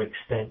that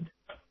overextend,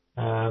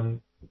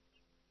 and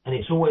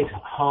it's always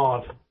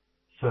hard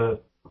for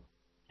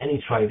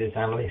any traders,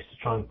 analysts, to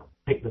try and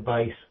pick the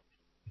base.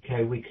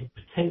 Okay, we could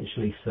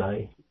potentially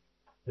say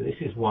that this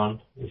is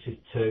 1, this is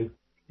 2,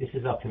 this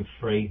is up in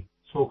 3,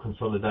 small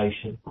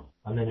consolidation,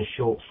 and then a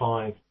short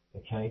 5.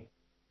 Okay,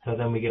 so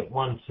then we get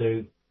 1,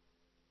 2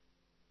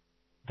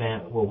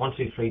 down, well, 1,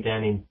 2, 3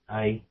 down in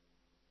A,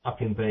 up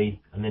in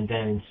B, and then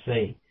down in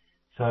C.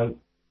 So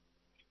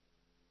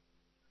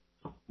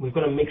we've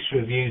got a mixture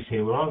of views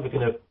here. We're either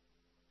going to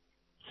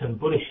turn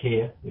bullish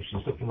here, which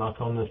is looking like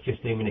on the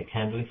 15-minute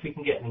candle. If we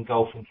can get an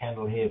engulfing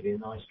candle here, it'd be a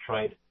nice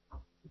trade.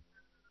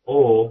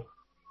 Or,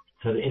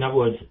 so in other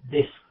words,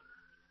 this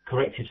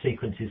corrective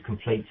sequence is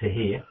complete to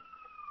here.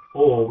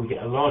 Or we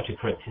get a larger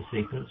corrective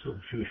sequence, which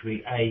will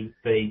be A,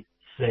 B,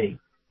 C, and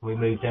we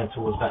move down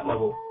towards that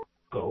level.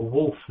 Got a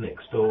wolf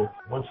next door,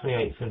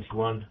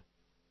 128.71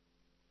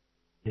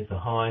 is the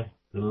high,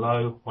 the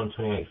low,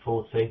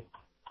 128.40. Okay,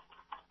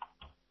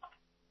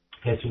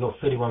 so we've got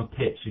 31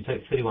 pips. We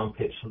take 31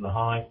 pips from the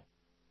high,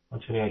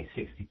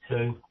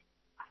 128.62,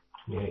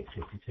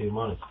 28.62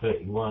 minus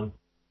 31,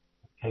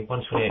 okay,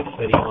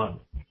 128.31.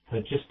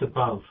 So just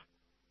above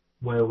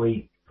where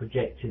we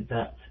projected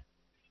that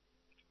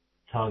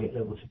target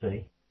level to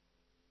be.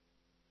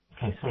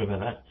 Okay, sorry about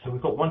that. So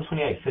we've got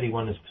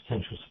 128.31 as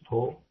potential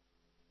support.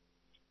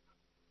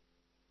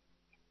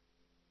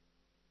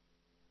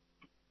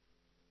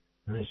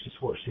 And let's just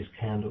watch this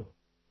candle.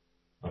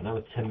 Right,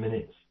 another 10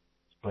 minutes.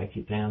 Let's break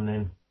it down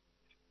then.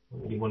 I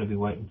don't really want to be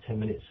waiting 10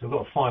 minutes. So I've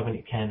got a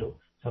 5-minute candle.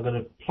 So I'm going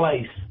to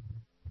place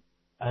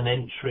an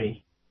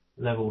entry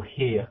level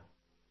here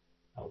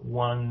at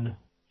 128.50.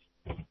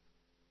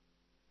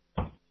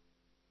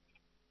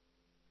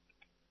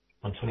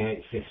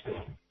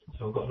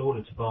 So I've got an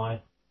order to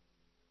buy.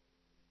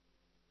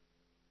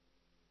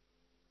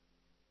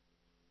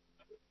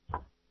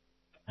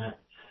 At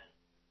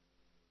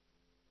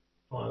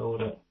buy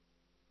order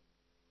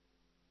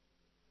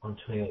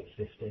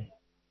 128.50.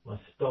 My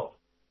stop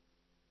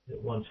is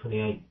at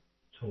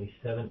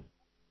 128.27.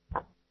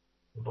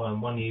 I'm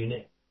buying 1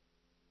 unit.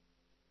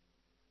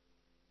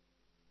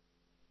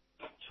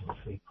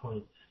 3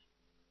 points.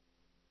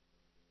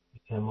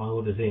 Okay, my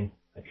order's in.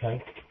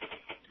 Okay.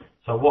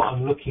 So what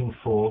I'm looking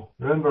for,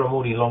 remember I'm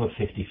already long at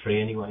 53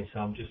 anyway, so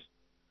I'm just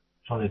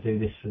trying to do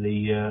this for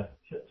the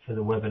for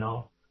the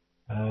webinar.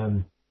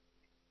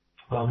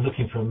 But I'm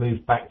looking for a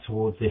move back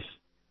towards this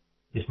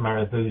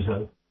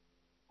Marabuzo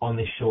on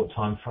this short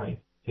time frame.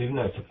 So even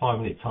though it's a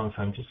 5-minute time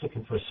frame, just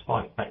looking for a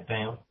spike back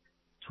down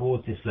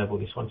towards this level,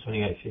 this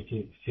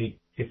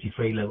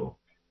 128.53 level,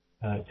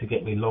 to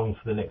get me long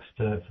for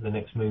the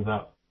next move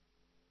up.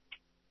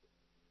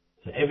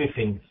 So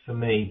everything for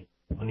me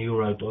on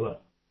euro dollar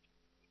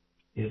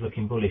is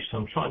looking bullish. So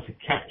I'm trying to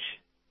catch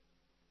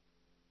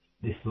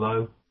this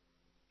low.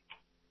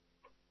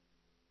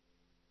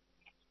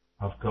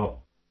 I've got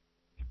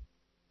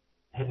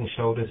head and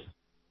shoulders,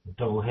 a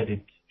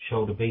double-headed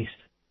shoulder beast,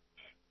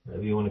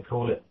 whatever you want to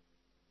call it.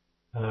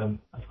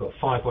 I've got a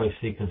 5-wave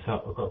sequence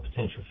up, I've got a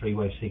potential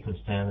 3-wave sequence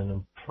down, and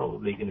I'm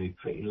probably going to be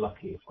pretty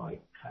lucky if I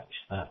catch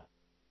that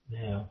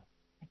now.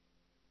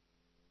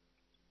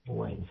 We'll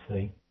wait and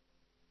see.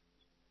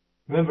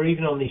 Remember,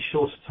 even on these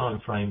shorter time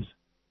frames,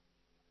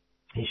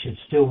 it should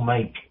still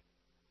make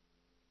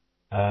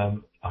a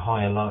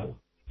higher low.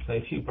 So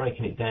if you're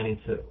breaking it down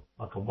into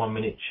like a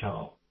 1-minute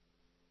chart,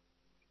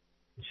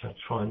 which I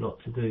try not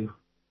to do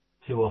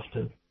too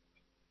often,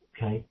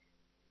 okay,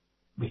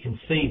 we can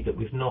see that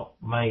we've not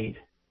made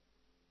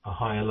a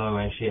higher low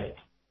as yet.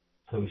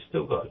 So we've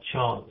still got a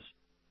chance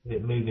of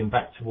it moving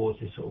back towards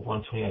this sort of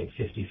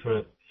 128.50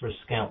 for a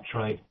scalp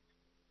trade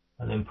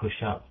and then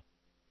push up.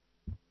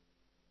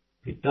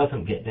 If it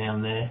doesn't get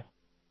down there,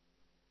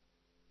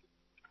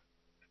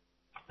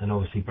 then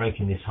obviously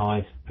breaking this high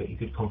is pretty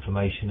good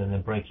confirmation, and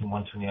then breaking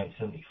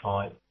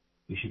 128.75,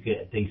 we should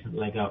get a decent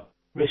leg up.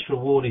 Risk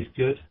reward is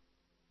good.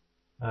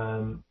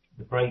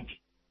 The break,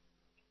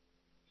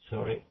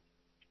 sorry,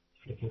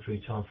 flicking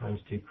through time frames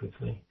too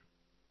quickly.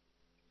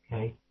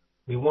 Okay,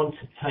 we want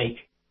to take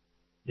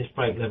this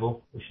break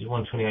level, which is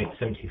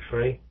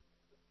 128.73.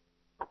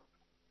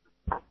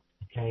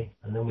 Okay,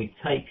 and then we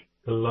take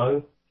the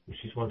low,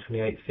 which is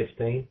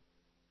 128.15,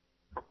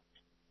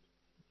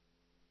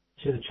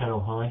 to the channel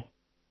high,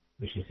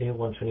 which is here,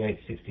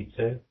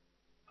 128.62.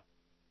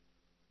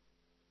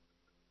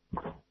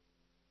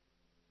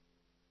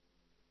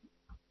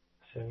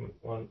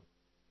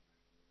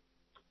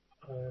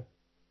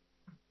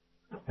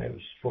 Okay,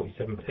 which is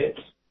 47 pips.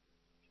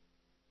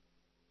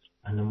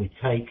 And then we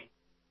take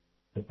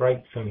the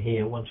break from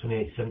here,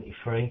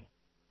 128.73.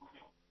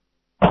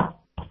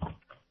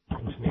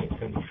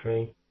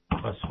 128.73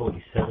 plus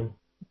 47,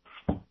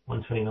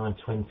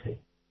 129.20.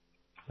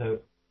 So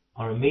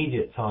our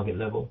immediate target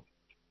level,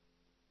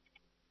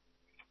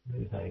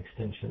 move that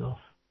extension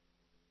off,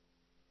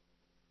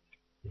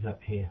 is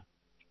up here.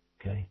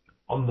 Okay,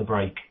 on the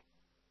break.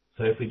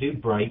 So if we do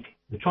break,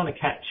 we're trying to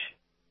catch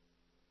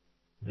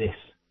this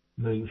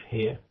move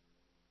here.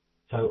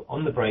 So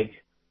on the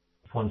break,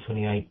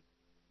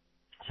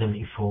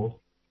 128.74.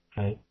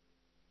 Okay,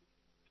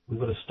 we've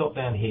got to stop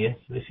down here.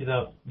 So this is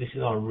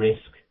our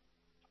risk,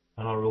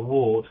 and our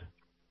reward,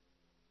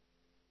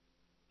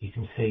 you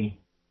can see,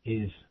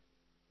 is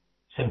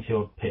 70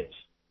 odd pips.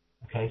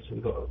 Okay, so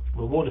we've got a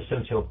reward of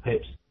 70 odd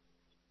pips.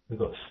 We've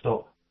got a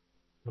stop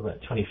of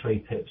about 23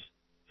 pips.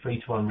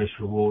 3-to-1 risk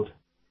reward.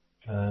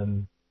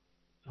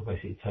 I'll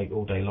basically take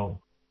all day long.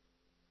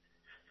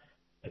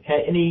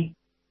 Okay, any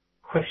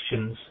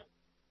questions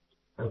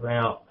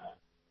about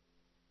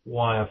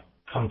why I've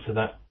come to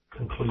that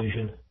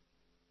conclusion?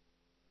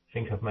 I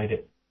think I've made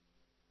it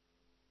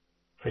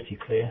pretty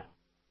clear.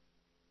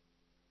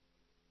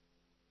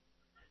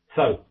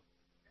 So,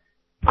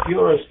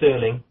 euro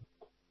sterling,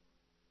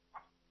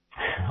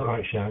 all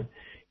right, Sharon.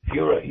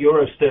 If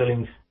euro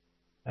sterling's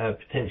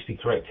potentially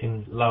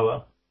correcting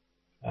lower,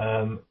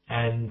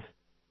 and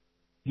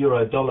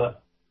euro dollar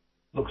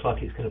looks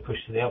like it's going to push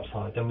to the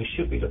upside, then we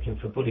should be looking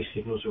for bullish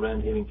signals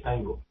around here in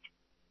cable,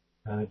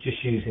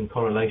 just using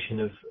correlation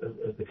of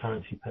the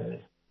currency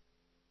pairs.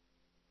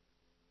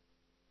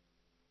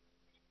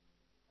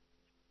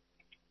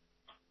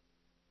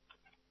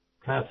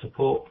 Cloud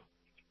support,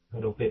 a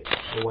little bit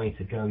of a way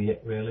to go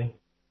yet, really.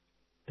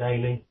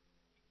 Daily,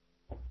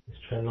 this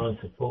trend line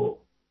support.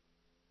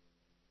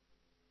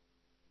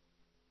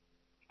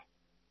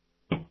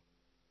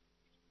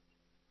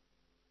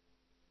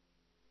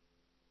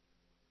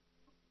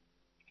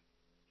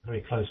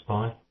 Very close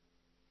by.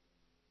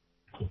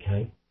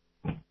 Okay.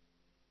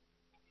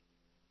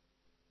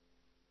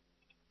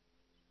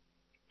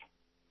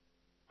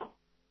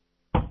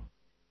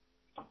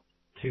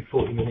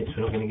 240 minutes,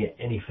 we're not going to get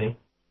anything.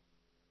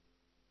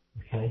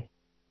 Okay.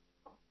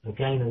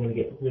 Again, I'm going to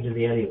get rid of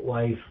the Elliott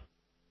wave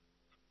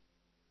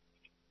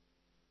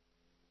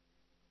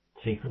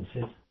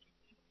sequences.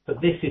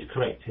 But this is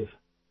corrective.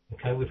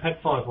 Okay, we've had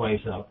 5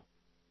 waves up.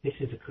 This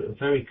is a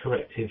very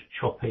corrective,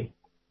 choppy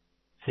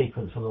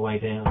sequence on the way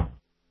down.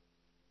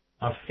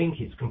 I think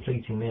it's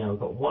completing now. We've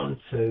got 1,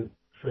 2,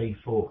 3,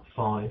 4,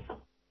 5.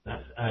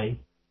 That's A.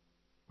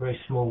 Very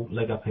small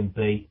leg up in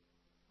B,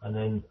 and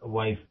then a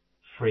wave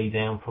 3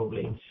 down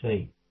probably in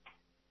C.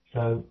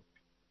 So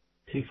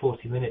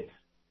 240 minutes,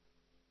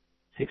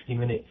 60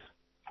 minutes.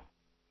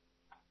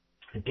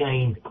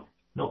 Again,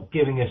 not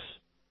giving us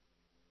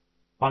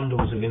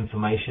bundles of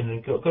information,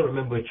 and got to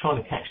remember we're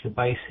trying to catch the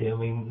base here. I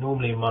mean,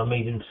 normally in my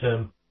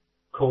medium-term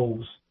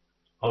calls,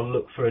 I'll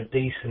look for a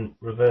decent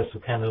reversal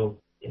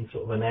candle in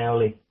sort of an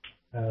hourly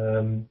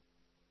or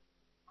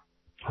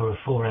a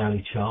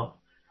 4-hourly chart.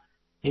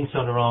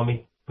 Insider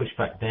army push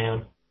back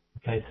down.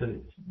 Okay, so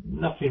it's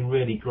nothing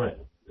really great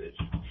that's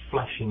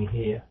flashing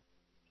here.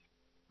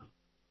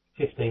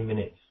 15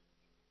 minutes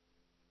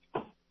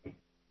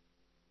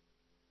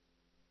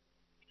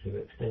to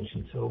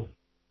extension tool.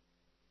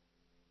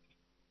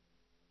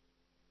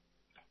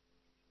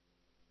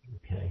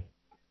 Okay,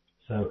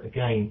 so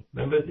again,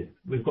 remember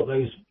we've got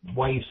those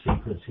wave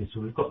sequences, so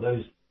we've got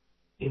those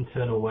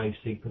internal wave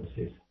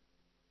sequences.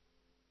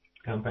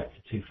 Going back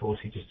to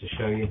 240 just to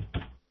show you.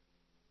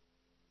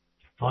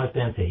 5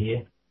 down to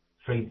here,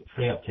 3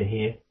 up to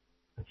here,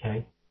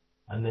 okay,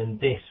 and then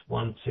this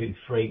 1, 2,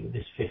 3 with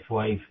this 5th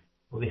wave,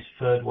 or this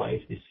 3rd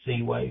wave, this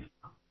C wave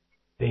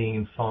being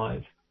in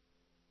 5.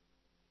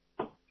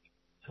 So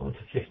on to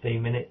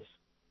 15 minutes.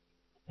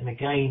 And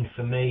again,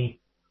 for me,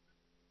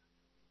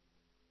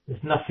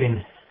 there's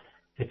nothing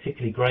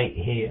particularly great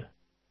here.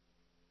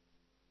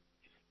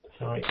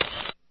 Sorry.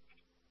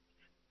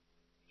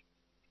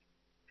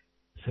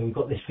 So we've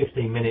got this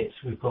 15 minutes.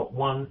 We've got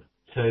 1,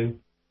 2,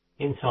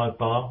 inside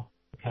bar,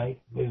 okay,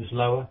 moves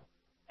lower,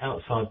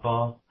 outside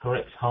bar,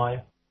 corrects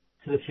higher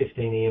to the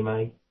 15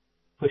 EMA,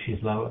 pushes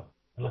lower.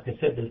 And like I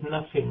said, there's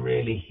nothing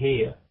really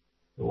here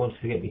that wants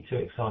to get me too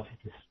excited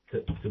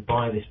to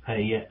buy this pair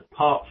yet,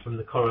 apart from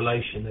the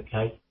correlation,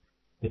 okay,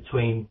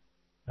 between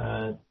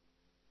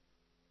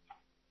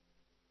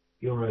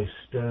euro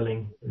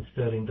sterling and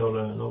sterling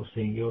dollar, and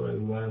obviously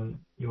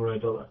euro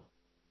dollar.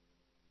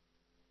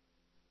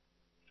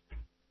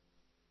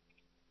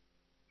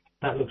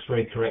 That looks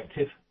very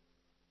corrective.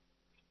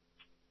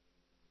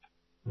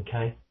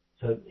 Okay,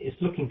 so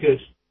it's looking good.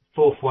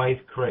 4th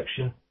wave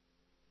correction,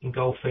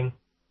 engulfing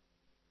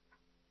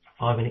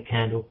 5-minute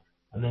candle,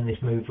 and then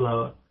this move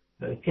lower.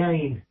 But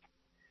again,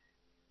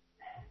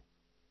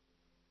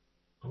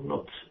 I'm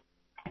not.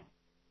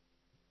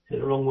 Is it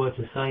the wrong word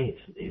to say?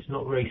 It's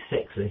not very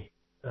sexy.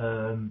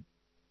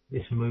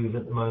 This move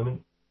at the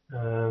moment.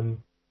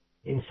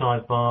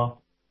 Inside bar.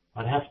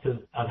 I'd have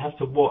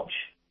to watch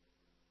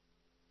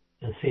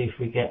and see if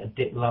we get a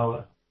dip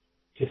lower,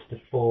 just to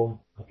form,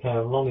 okay,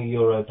 along a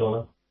euro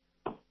dollar,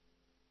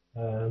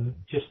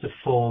 just to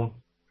form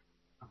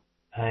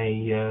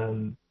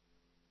a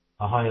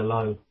higher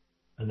low,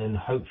 and then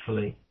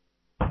hopefully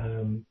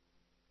a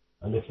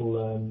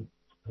little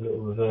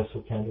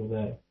reversal candle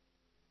there.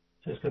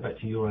 So let's go back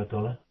to euro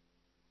dollar.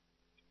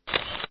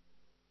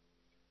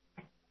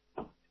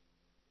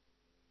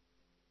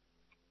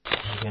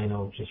 Again,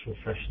 I'll just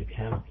refresh the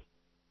cam.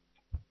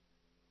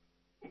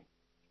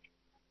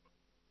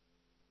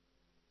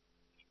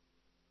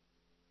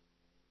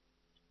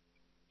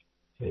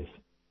 So it's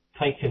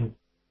taken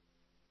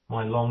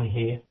my long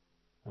here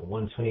at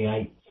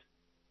 128,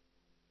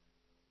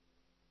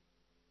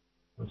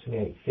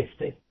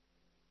 128.50.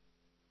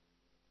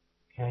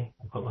 Okay,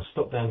 I've got my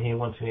stop down here,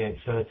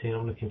 128.30, and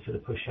I'm looking for the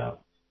push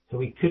up. So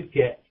we could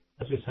get,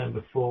 as we were saying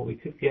before, we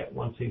could get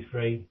 1, 2,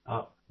 3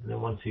 up, and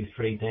then 1, 2,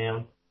 3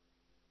 down,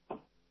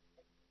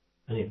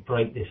 and it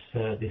break this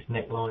this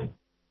neckline.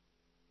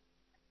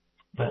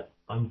 But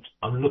I'm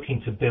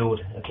looking to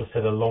build, as I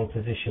said, a long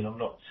position. I'm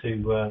not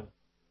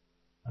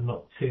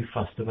too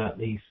fussed about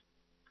these.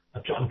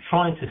 I'm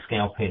trying to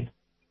scalp in,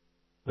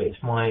 but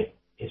it's my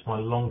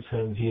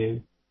long-term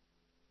view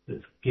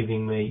that's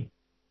giving me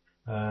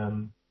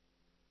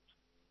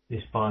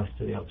this bias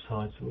to the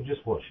upside. So we'll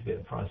just watch a bit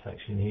of price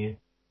action here,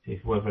 see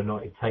if whether or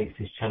not it takes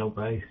this channel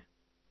base.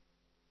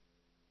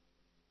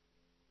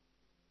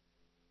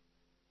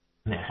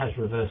 And it has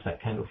reversed that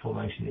candle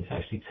formation. It's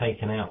actually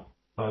taken out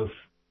both.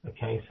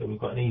 Okay, so we've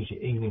got an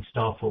evening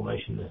star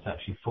formation that's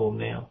actually formed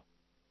now.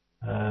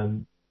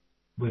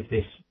 With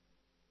this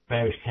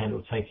bearish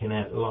candle taking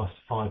out the last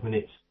 5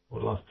 minutes or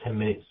the last 10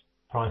 minutes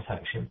price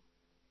action.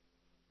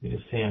 We'll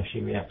just see how she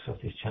reacts off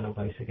this channel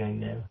base again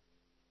now.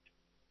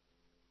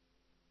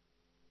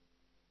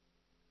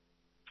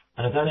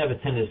 And I don't have a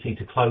tendency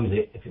to close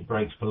it if it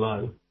breaks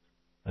below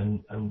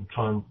and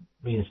try and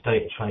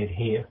reinstate a trade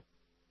here.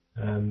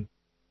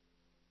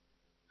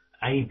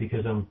 A,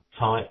 because I'm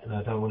tight and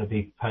I don't want to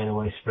be paying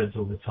away spreads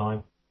all the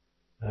time.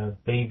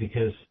 B,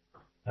 because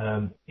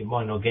it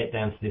might not get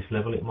down to this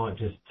level. It might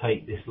just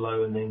take this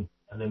low and then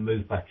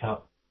move back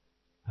up.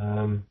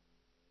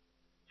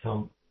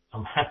 So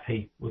I'm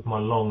happy with my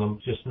long. I'm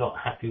just not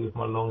happy with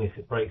my long if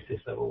it breaks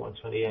this level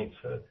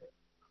 128.30.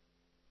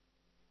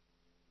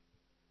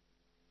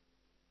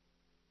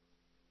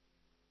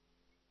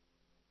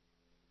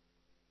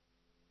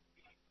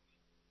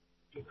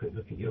 A quick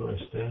look at euro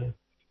sterling.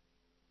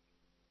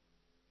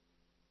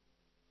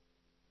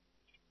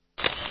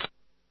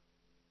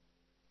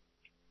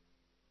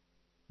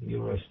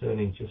 Euro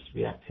sterling just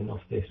reacting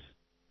off this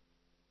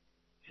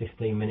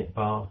 15-minute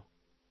bar.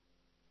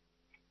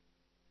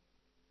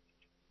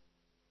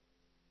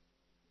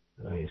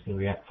 I think it's going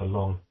to react for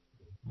long.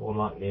 More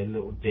likely a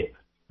little dip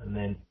and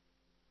then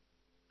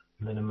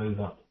a move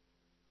up.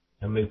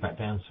 and move back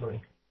down,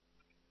 sorry.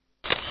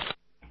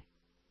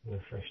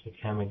 Refresh the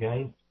cam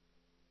again.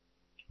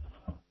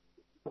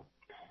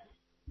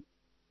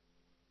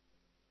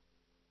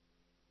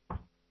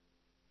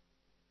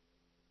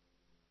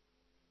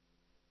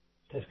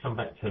 Let's come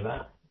back to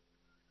that.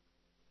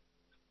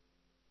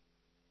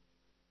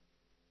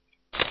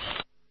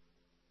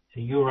 So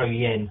euro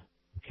yen,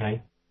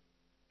 okay.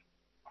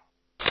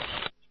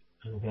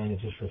 And I'm going to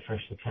just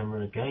refresh the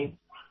camera again.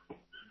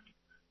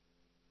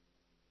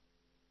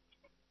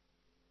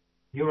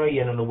 Euro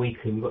yen on a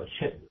weekly, we've got to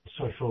check,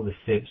 sorry for all the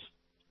fibs.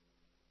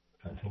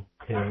 In fact, I'll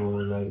clear all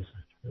of those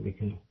so we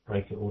can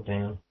break it all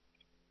down.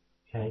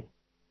 Okay.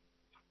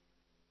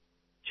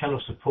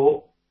 Channel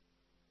support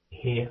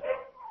here.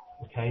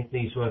 Okay,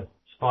 these were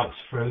spikes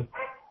through.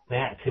 They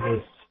acted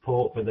as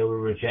support, but they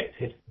were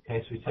rejected.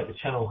 Okay, so we take the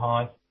channel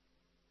high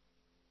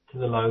to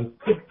the low.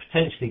 Could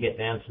potentially get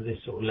down to this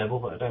sort of level,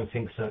 but I don't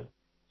think so.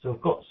 So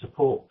we've got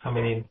support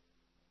coming in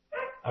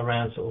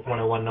around sort of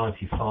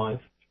 101.95.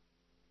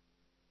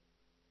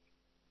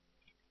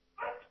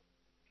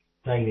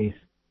 Dailies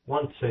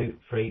 1, 2,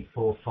 3,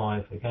 4,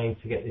 5. Again,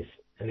 to get this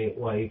Elliott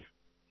wave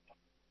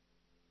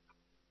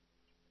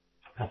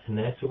pattern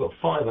there. So we've got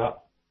 5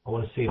 up. I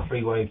want to see a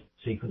 3-wave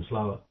sequence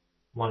lower.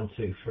 1,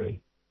 2,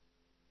 3.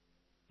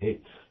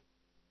 It's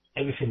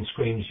everything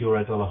screams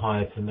euro dollar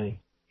higher to me.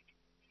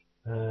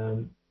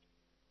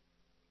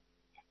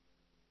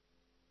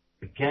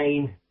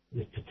 Again,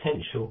 there's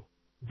potential,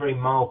 very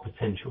mild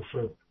potential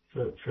for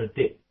a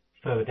dip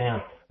further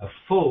down. A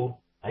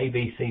full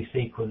ABC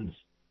sequence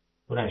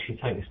would actually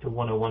take us to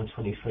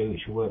 101.23,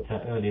 which we worked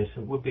out earlier.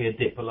 So it would be a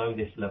dip below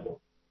this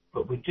level,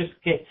 but we're just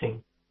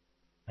getting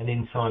an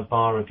inside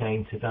bar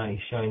again today,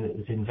 showing that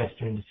there's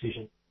investor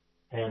indecision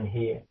down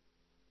here.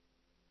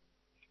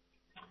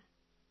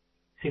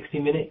 60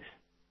 minutes.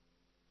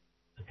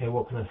 Okay,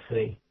 what can I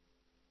see?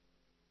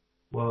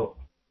 Well,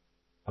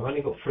 I've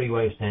only got 3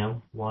 waves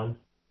down. 1,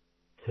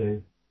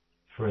 2,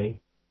 3.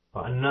 But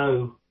I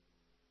know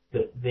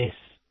that this,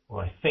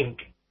 or I think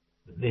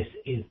that this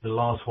is the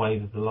last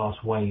wave of the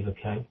last wave.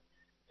 Okay,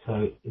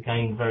 so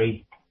again,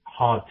 very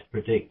hard to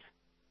predict.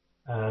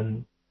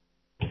 I'll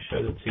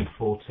show the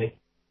 240.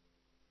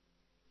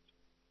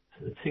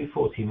 So the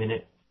 240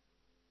 minute,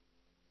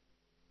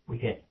 we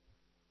get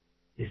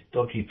this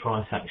dodgy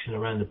price action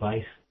around the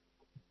base.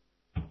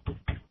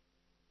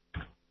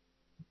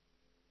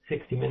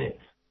 60 minutes.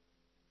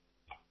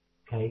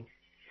 Okay,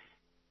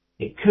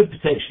 it could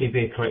potentially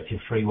be a corrective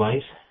 3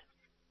 waves,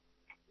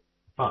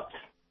 but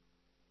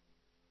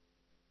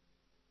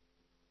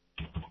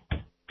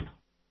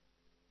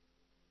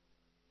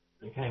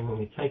again, when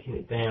we're taking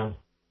it down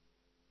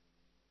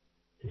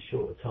to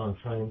shorter time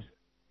frames,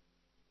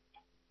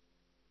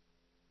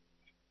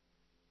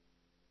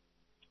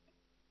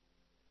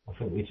 I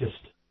think we're just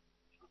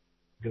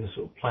going to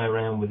sort of play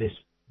around with this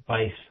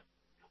base.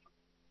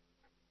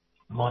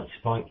 Might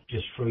spike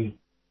just through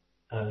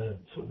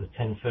sort of the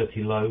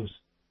 1030 lows,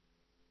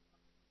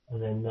 and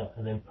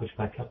then push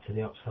back up to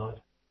the upside.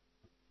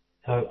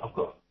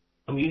 So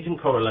I'm using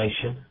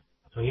correlation,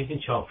 I'm using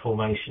chart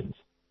formations,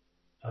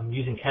 I'm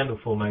using candle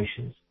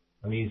formations,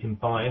 I'm using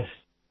bias,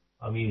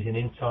 I'm using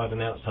inside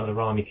and outside of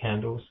Army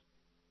candles,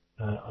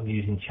 I'm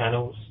using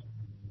channels,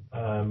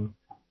 I'm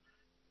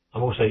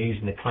also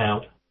using the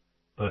cloud,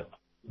 but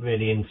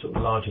really in sort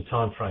of larger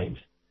time frames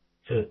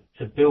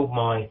to build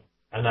my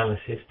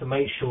analysis, to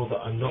make sure that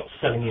I'm not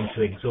selling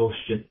into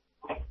exhaustion.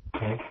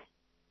 Okay,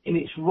 in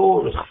its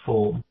rawest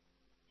form,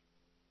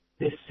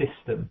 this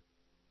system,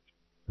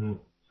 and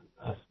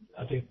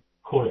I do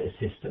call it a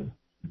system,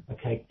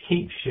 okay,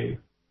 keeps you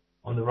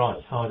on the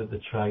right side of the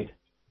trade.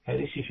 Okay,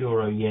 this is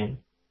euro yen.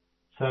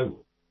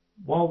 So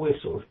while we're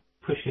sort of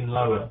pushing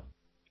lower,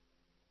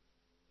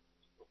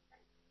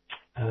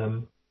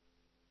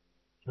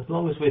 as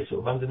long as we're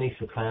sort of underneath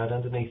the cloud,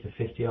 underneath the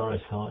 50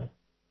 RSI,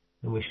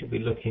 then we should be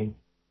looking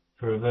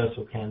for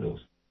reversal candles.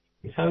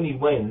 It's only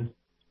when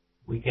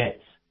we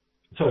get,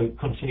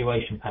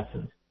 continuation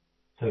patterns.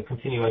 So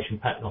continuation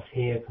pattern off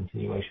here,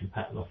 continuation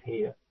pattern off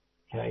here,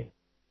 okay,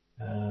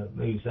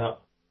 moves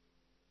up,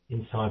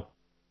 inside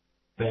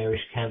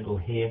bearish candle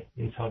here,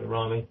 inside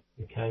Arami,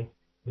 okay,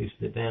 moves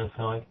to the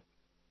downside.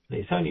 And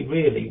it's only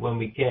really when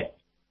we get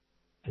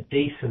a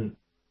decent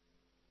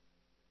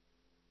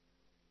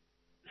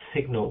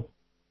signal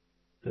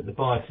that the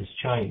bias has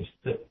changed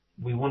that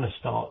we want to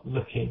start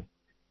looking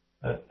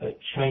at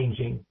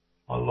changing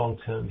our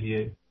long-term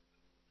view.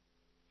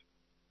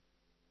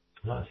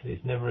 Like I said,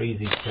 it's never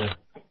easy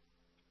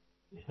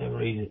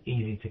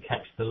to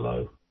catch the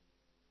low,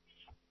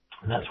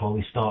 and that's why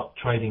we start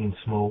trading in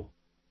small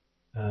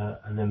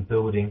and then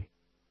building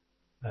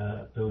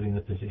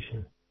the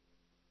position.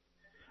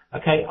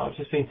 Okay, I've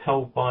just been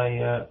told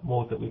by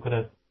Maud that we've got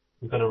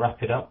to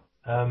wrap it up.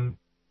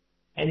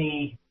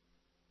 Any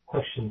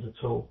questions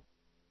at all?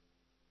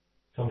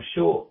 So I'm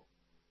short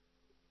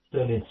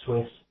sterling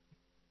Swiss.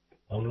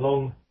 I'm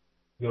long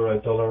euro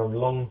dollar. I'm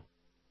long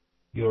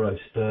euro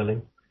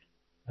sterling.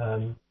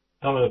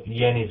 Dollar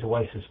yen is a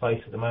waste of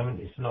space at the moment.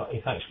 It's not.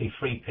 It's actually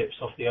 3 pips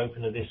off the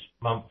open of this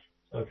month.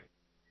 So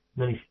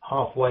nearly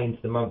halfway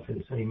into the month, and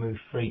it's only moved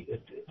a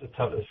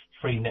total of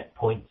 3 net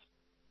points.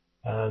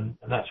 And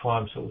that's why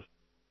I'm sort of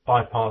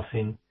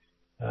bypassing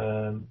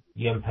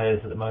yen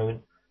pairs at the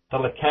moment.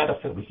 Dollar CAD, I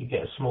think we could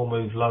get a small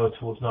move lower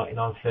towards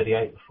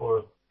 99.38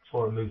 before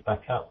a move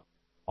back up.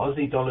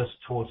 Aussie dollars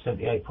towards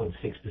 78.6%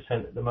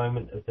 at the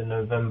moment of the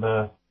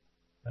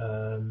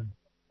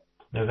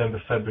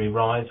November-February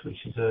rise,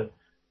 which is a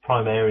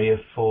prime area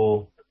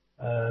for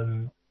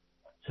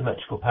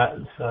symmetrical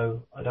patterns.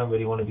 So I don't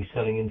really want to be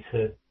selling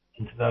into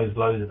those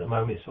lows at the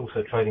moment. It's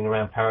also trading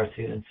around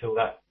parity, and until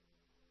that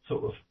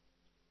sort of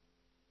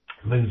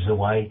moves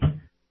away,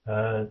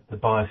 the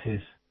bias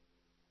is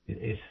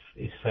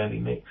fairly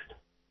mixed.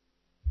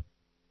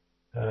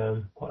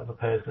 What other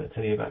pairs can I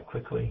tell you about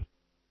quickly?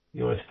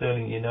 Euro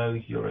sterling, you know.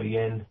 Euro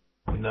yen,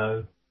 you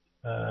know.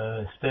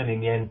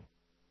 Sterling yen,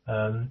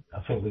 I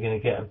think we're going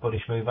to get a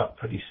bullish move up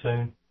pretty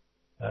soon.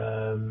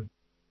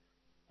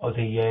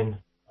 Aussie yen,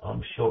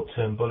 I'm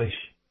short-term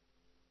bullish.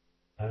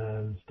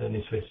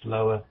 Sterling Swiss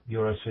lower.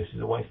 Euro Swiss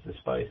is a waste of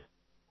space.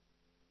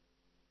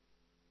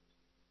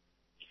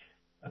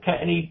 Okay,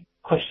 any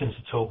questions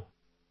at all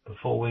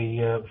before we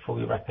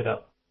wrap it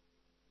up?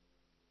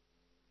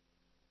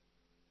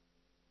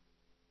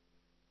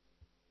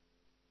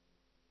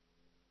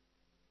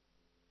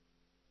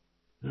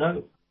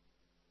 No.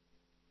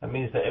 That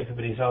means that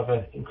everybody's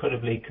either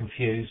incredibly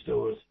confused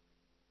or has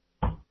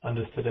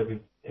understood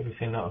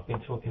everything that I've been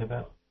talking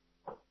about.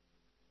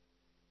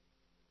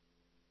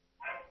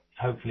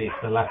 Hopefully it's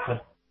the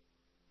latter.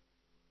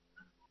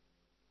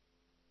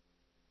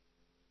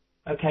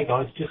 Okay,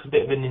 guys, just a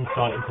bit of an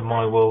insight into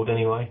my world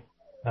anyway.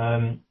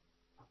 I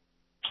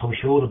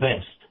wish you all the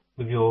best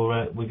with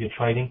your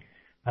trading.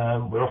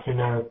 We're offering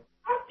a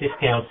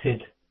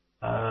discounted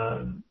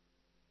 1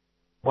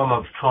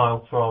 month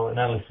trial for our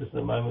analysis at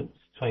the moment.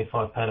 It's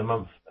 £25 a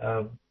month.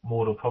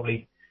 More will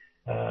probably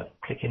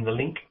click in the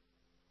link.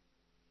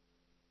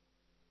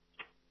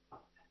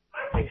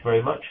 Thanks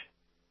very much.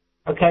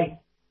 Okay,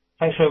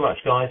 thanks very much,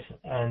 guys,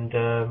 and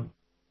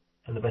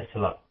the best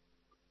of luck.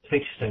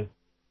 Speak to you soon.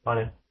 Bye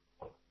now.